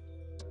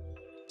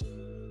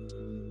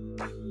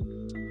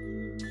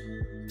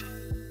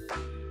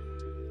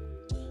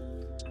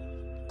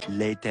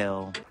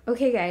 Later.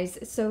 Okay guys,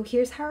 so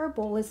here's how our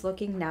bowl is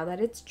looking now that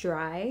it's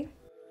dry.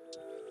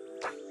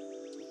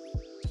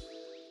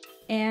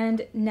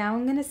 And now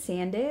I'm gonna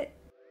sand it.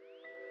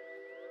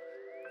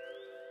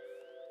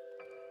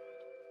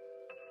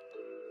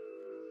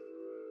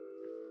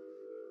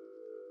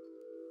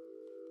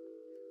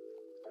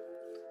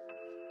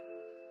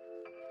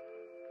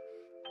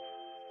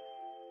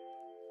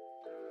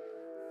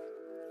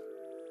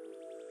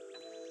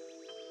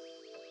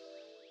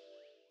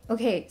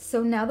 Okay,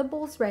 so now the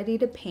bowl's ready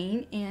to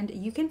paint, and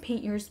you can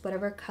paint yours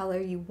whatever color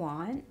you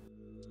want.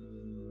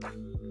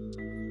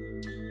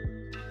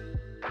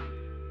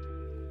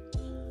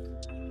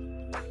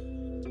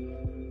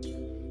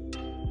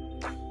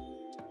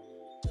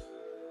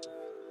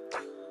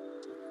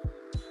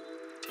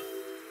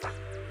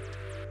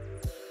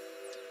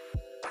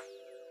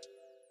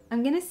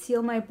 I'm gonna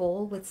seal my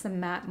bowl with some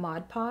matte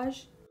Mod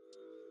Podge.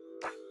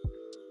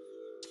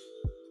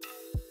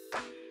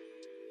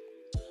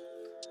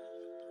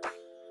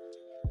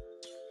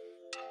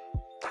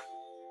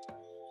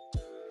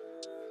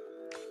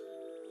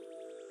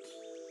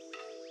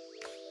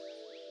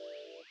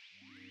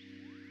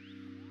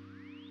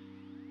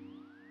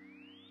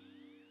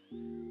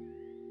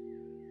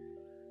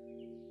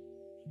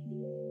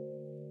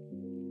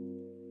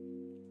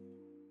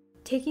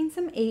 Taking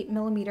some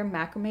 8mm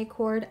macrame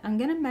cord, I'm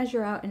going to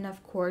measure out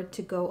enough cord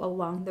to go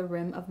along the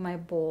rim of my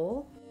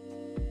bowl.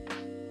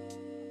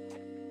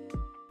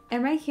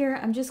 And right here,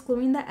 I'm just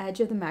gluing the edge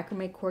of the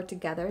macrame cord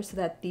together so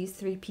that these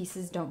three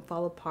pieces don't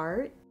fall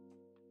apart.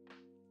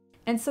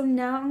 And so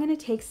now I'm going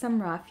to take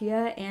some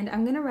raffia and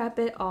I'm going to wrap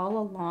it all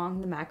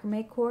along the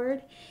macrame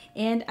cord.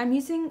 And I'm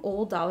using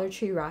old Dollar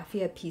Tree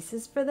raffia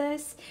pieces for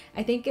this.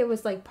 I think it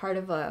was like part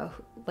of a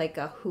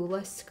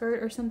hula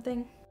skirt or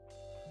something.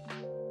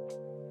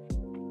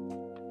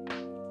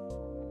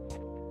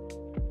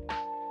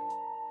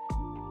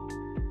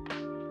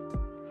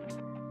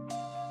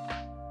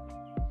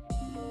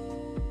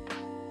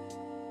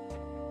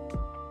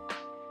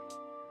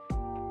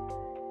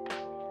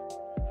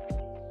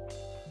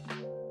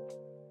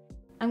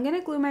 I'm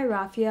gonna glue my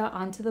raffia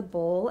onto the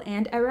bowl,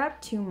 and I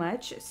wrapped too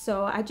much,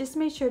 so I just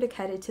made sure to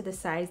cut it to the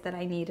size that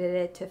I needed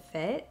it to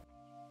fit.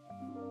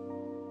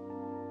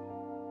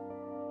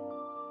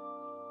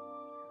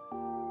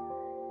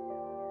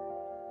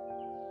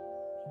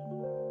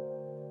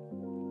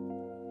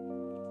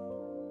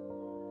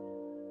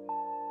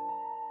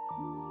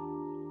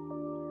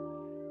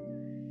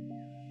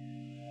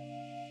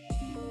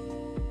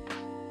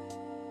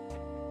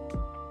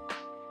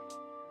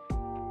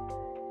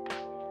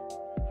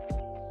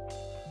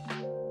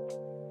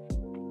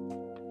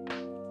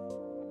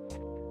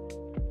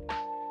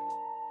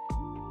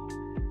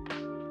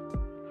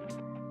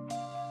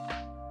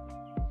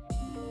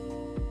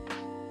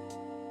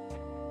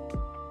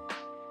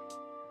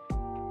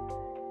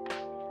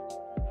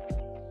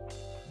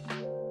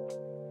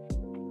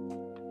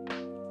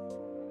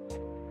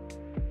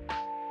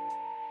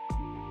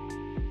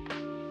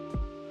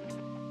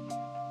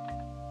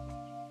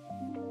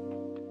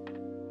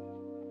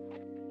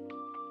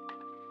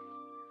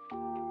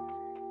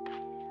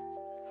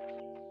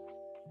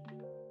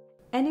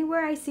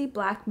 Anywhere I see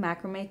black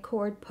macrame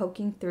cord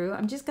poking through,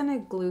 I'm just gonna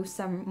glue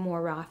some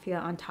more raffia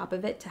on top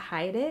of it to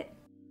hide it.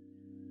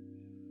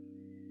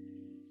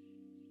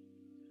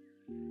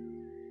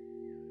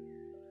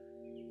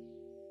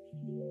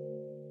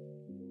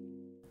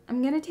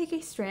 I'm gonna take a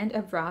strand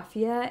of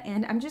raffia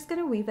and I'm just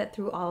gonna weave it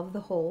through all of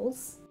the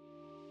holes.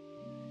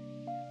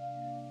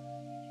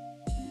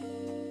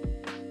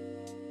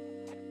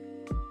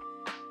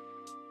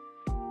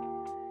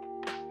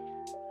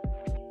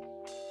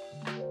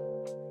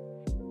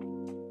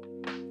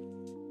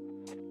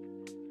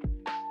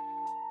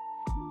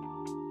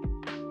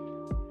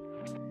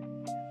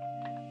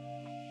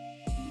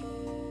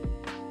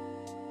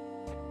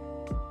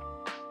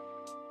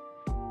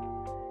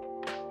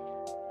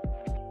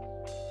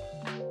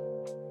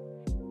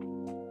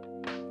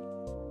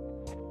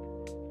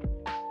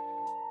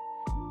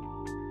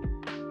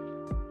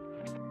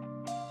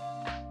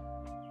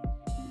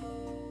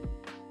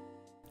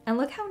 And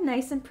look how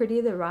nice and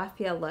pretty the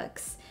raffia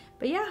looks.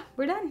 But yeah,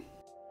 we're done.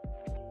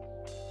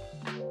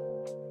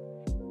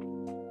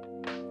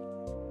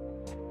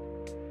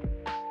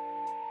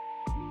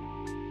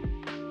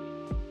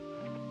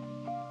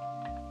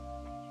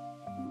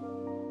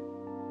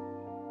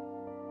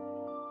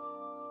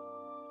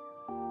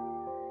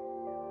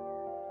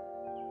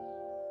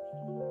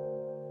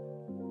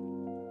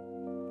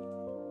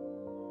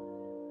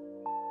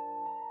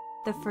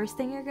 The first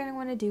thing you're going to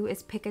want to do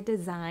is pick a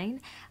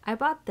design. I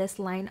bought this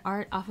line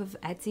art off of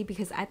Etsy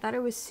because I thought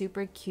it was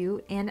super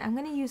cute, and I'm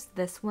going to use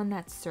this one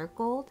that's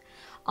circled.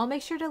 I'll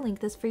make sure to link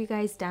this for you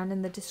guys down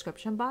in the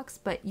description box,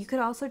 but you could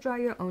also draw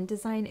your own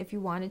design if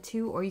you wanted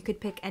to, or you could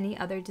pick any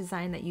other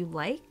design that you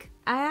like.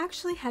 I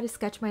actually had to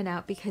sketch mine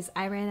out because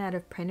I ran out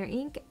of printer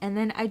ink, and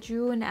then I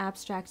drew an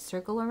abstract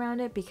circle around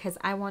it because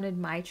I wanted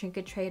my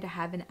trinket tray to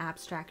have an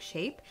abstract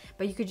shape,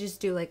 but you could just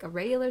do like a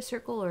regular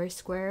circle or a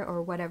square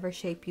or whatever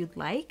shape you'd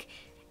like.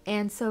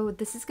 And so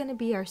this is going to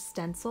be our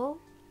stencil.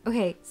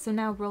 Okay, so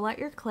now roll out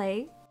your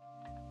clay.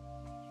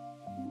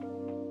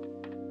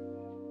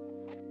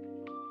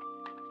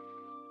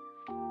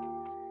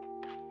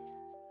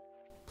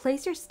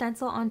 Place your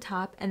stencil on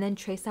top and then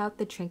trace out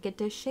the trinket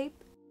dish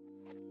shape.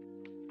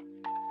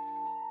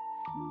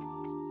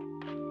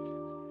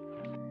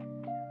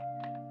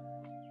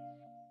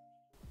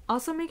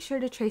 Also make sure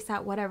to trace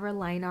out whatever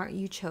line art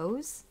you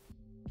chose.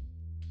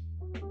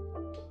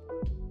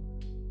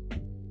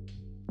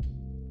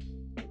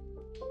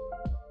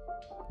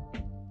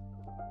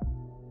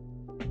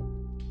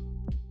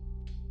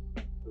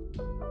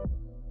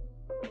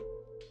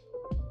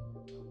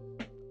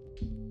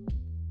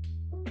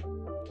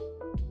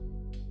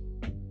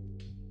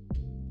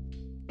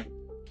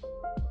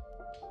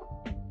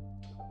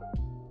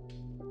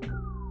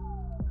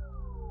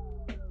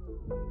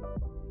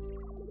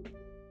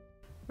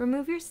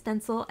 Remove your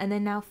stencil and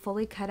then now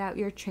fully cut out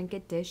your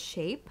trinket dish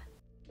shape.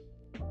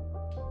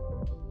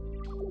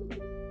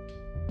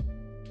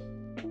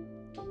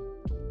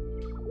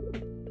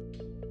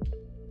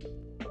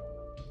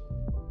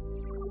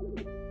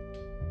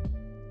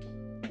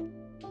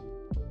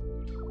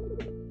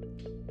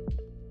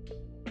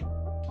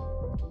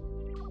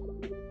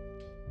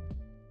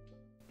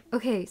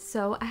 Okay,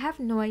 so I have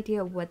no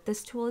idea what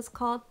this tool is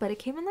called, but it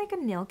came in like a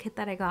nail kit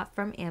that I got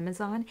from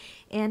Amazon,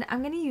 and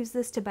I'm going to use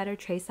this to better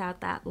trace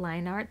out that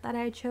line art that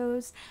I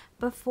chose.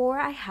 Before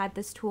I had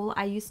this tool,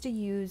 I used to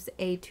use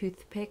a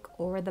toothpick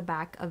or the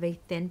back of a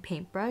thin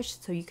paintbrush,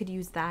 so you could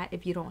use that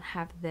if you don't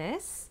have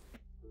this.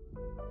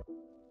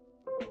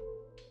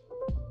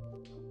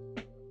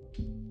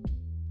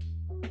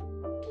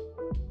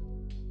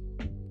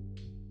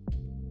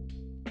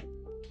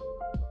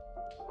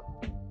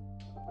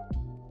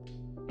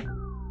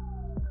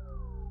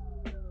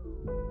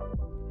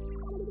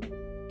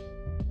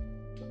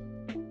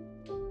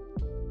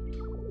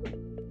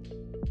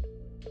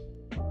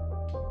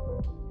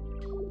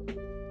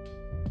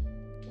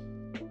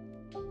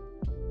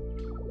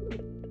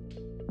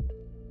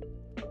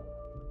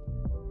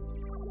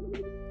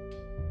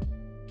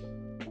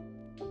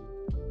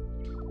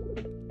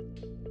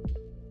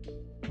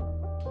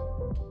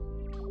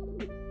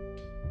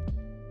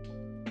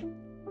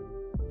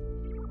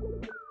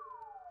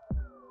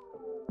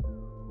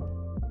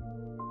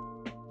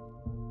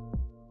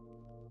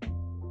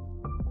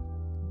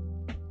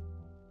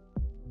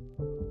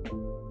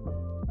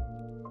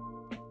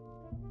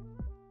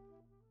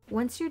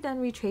 Once you're done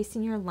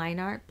retracing your line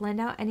art, blend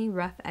out any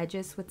rough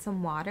edges with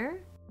some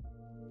water.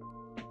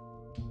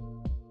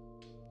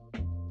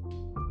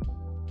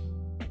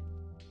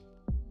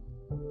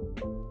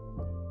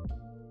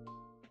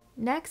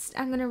 Next,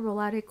 I'm going to roll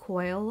out a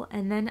coil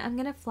and then I'm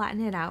going to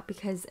flatten it out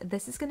because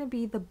this is going to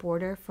be the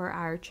border for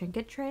our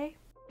trinket tray.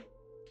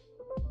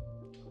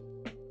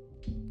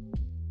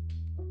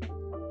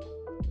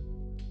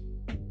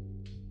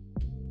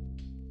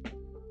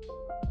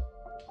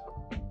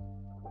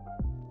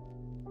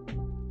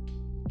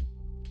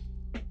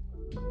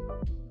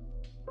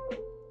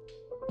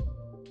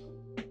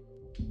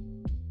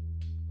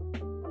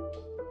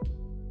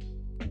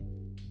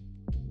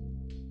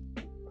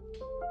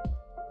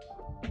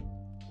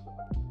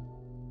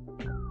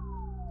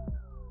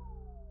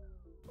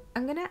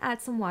 I'm going to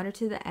add some water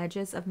to the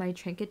edges of my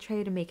trinket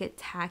tray to make it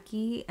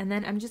tacky, and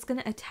then I'm just going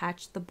to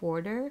attach the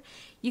border.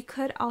 You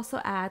could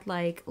also add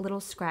like little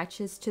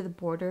scratches to the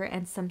border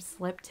and some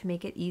slip to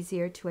make it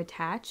easier to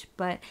attach,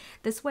 but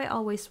this way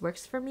always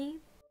works for me.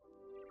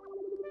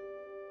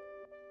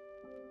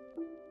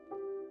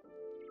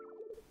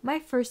 My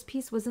first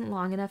piece wasn't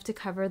long enough to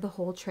cover the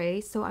whole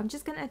tray, so I'm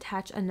just going to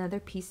attach another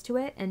piece to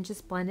it and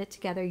just blend it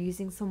together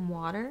using some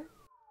water.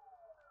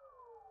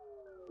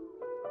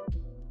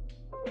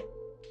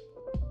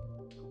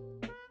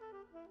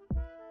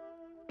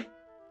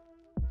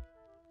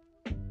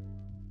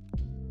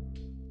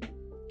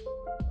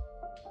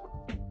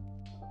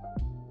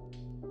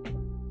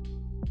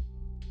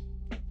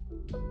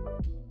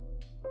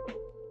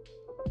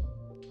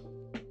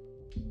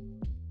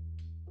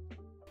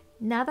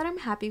 Now that I'm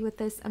happy with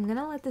this, I'm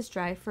gonna let this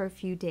dry for a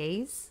few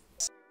days.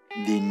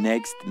 The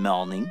next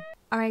morning.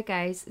 Alright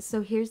guys,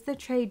 so here's the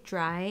tray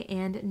dry,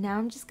 and now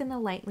I'm just gonna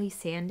lightly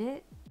sand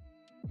it.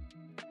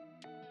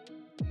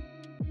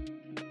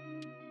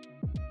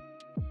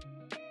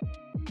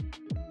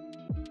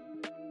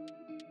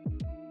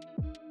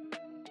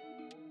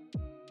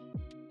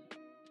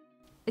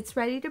 It's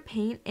ready to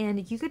paint,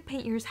 and you could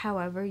paint yours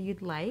however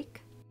you'd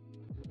like.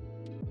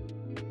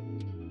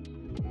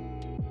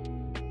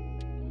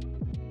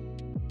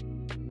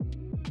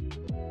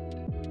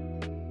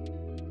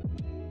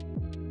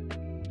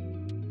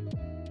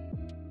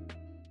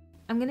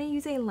 I'm going to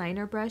use a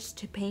liner brush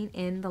to paint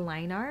in the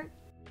line art.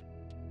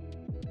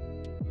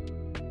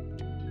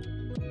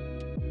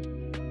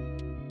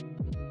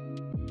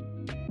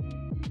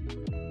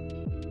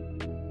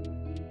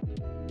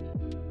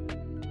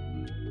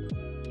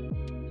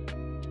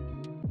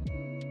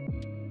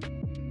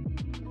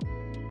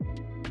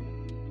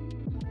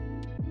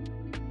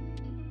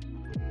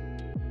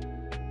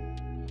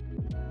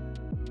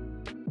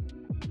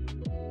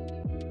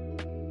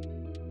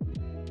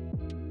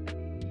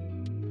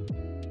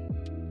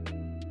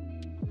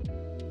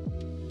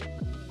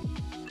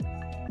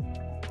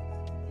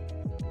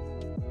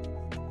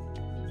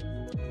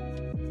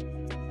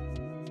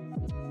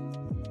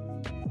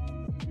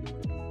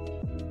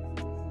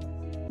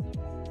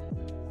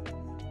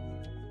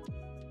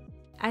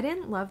 I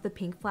didn't love the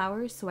pink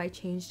flowers, so I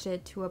changed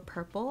it to a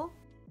purple.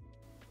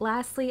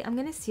 Lastly, I'm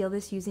going to seal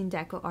this using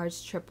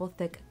DecoArt's triple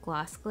thick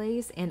gloss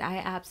glaze, and I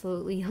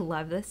absolutely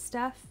love this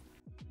stuff.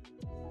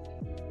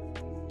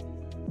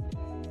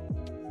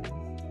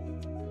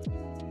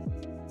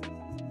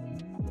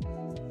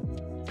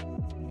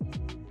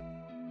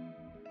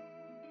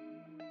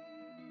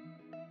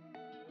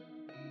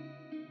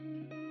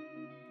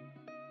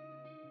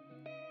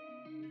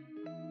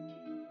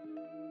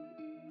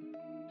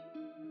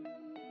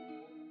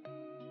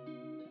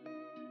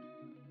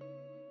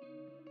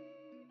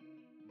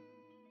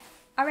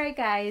 Alright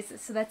guys,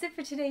 so that's it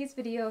for today's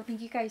video.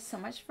 Thank you guys so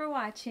much for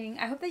watching.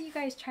 I hope that you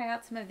guys try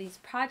out some of these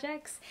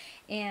projects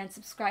and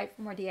subscribe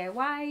for more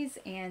DIYs,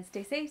 and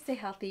stay safe, stay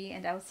healthy,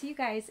 and I will see you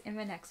guys in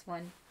my next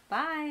one.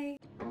 Bye!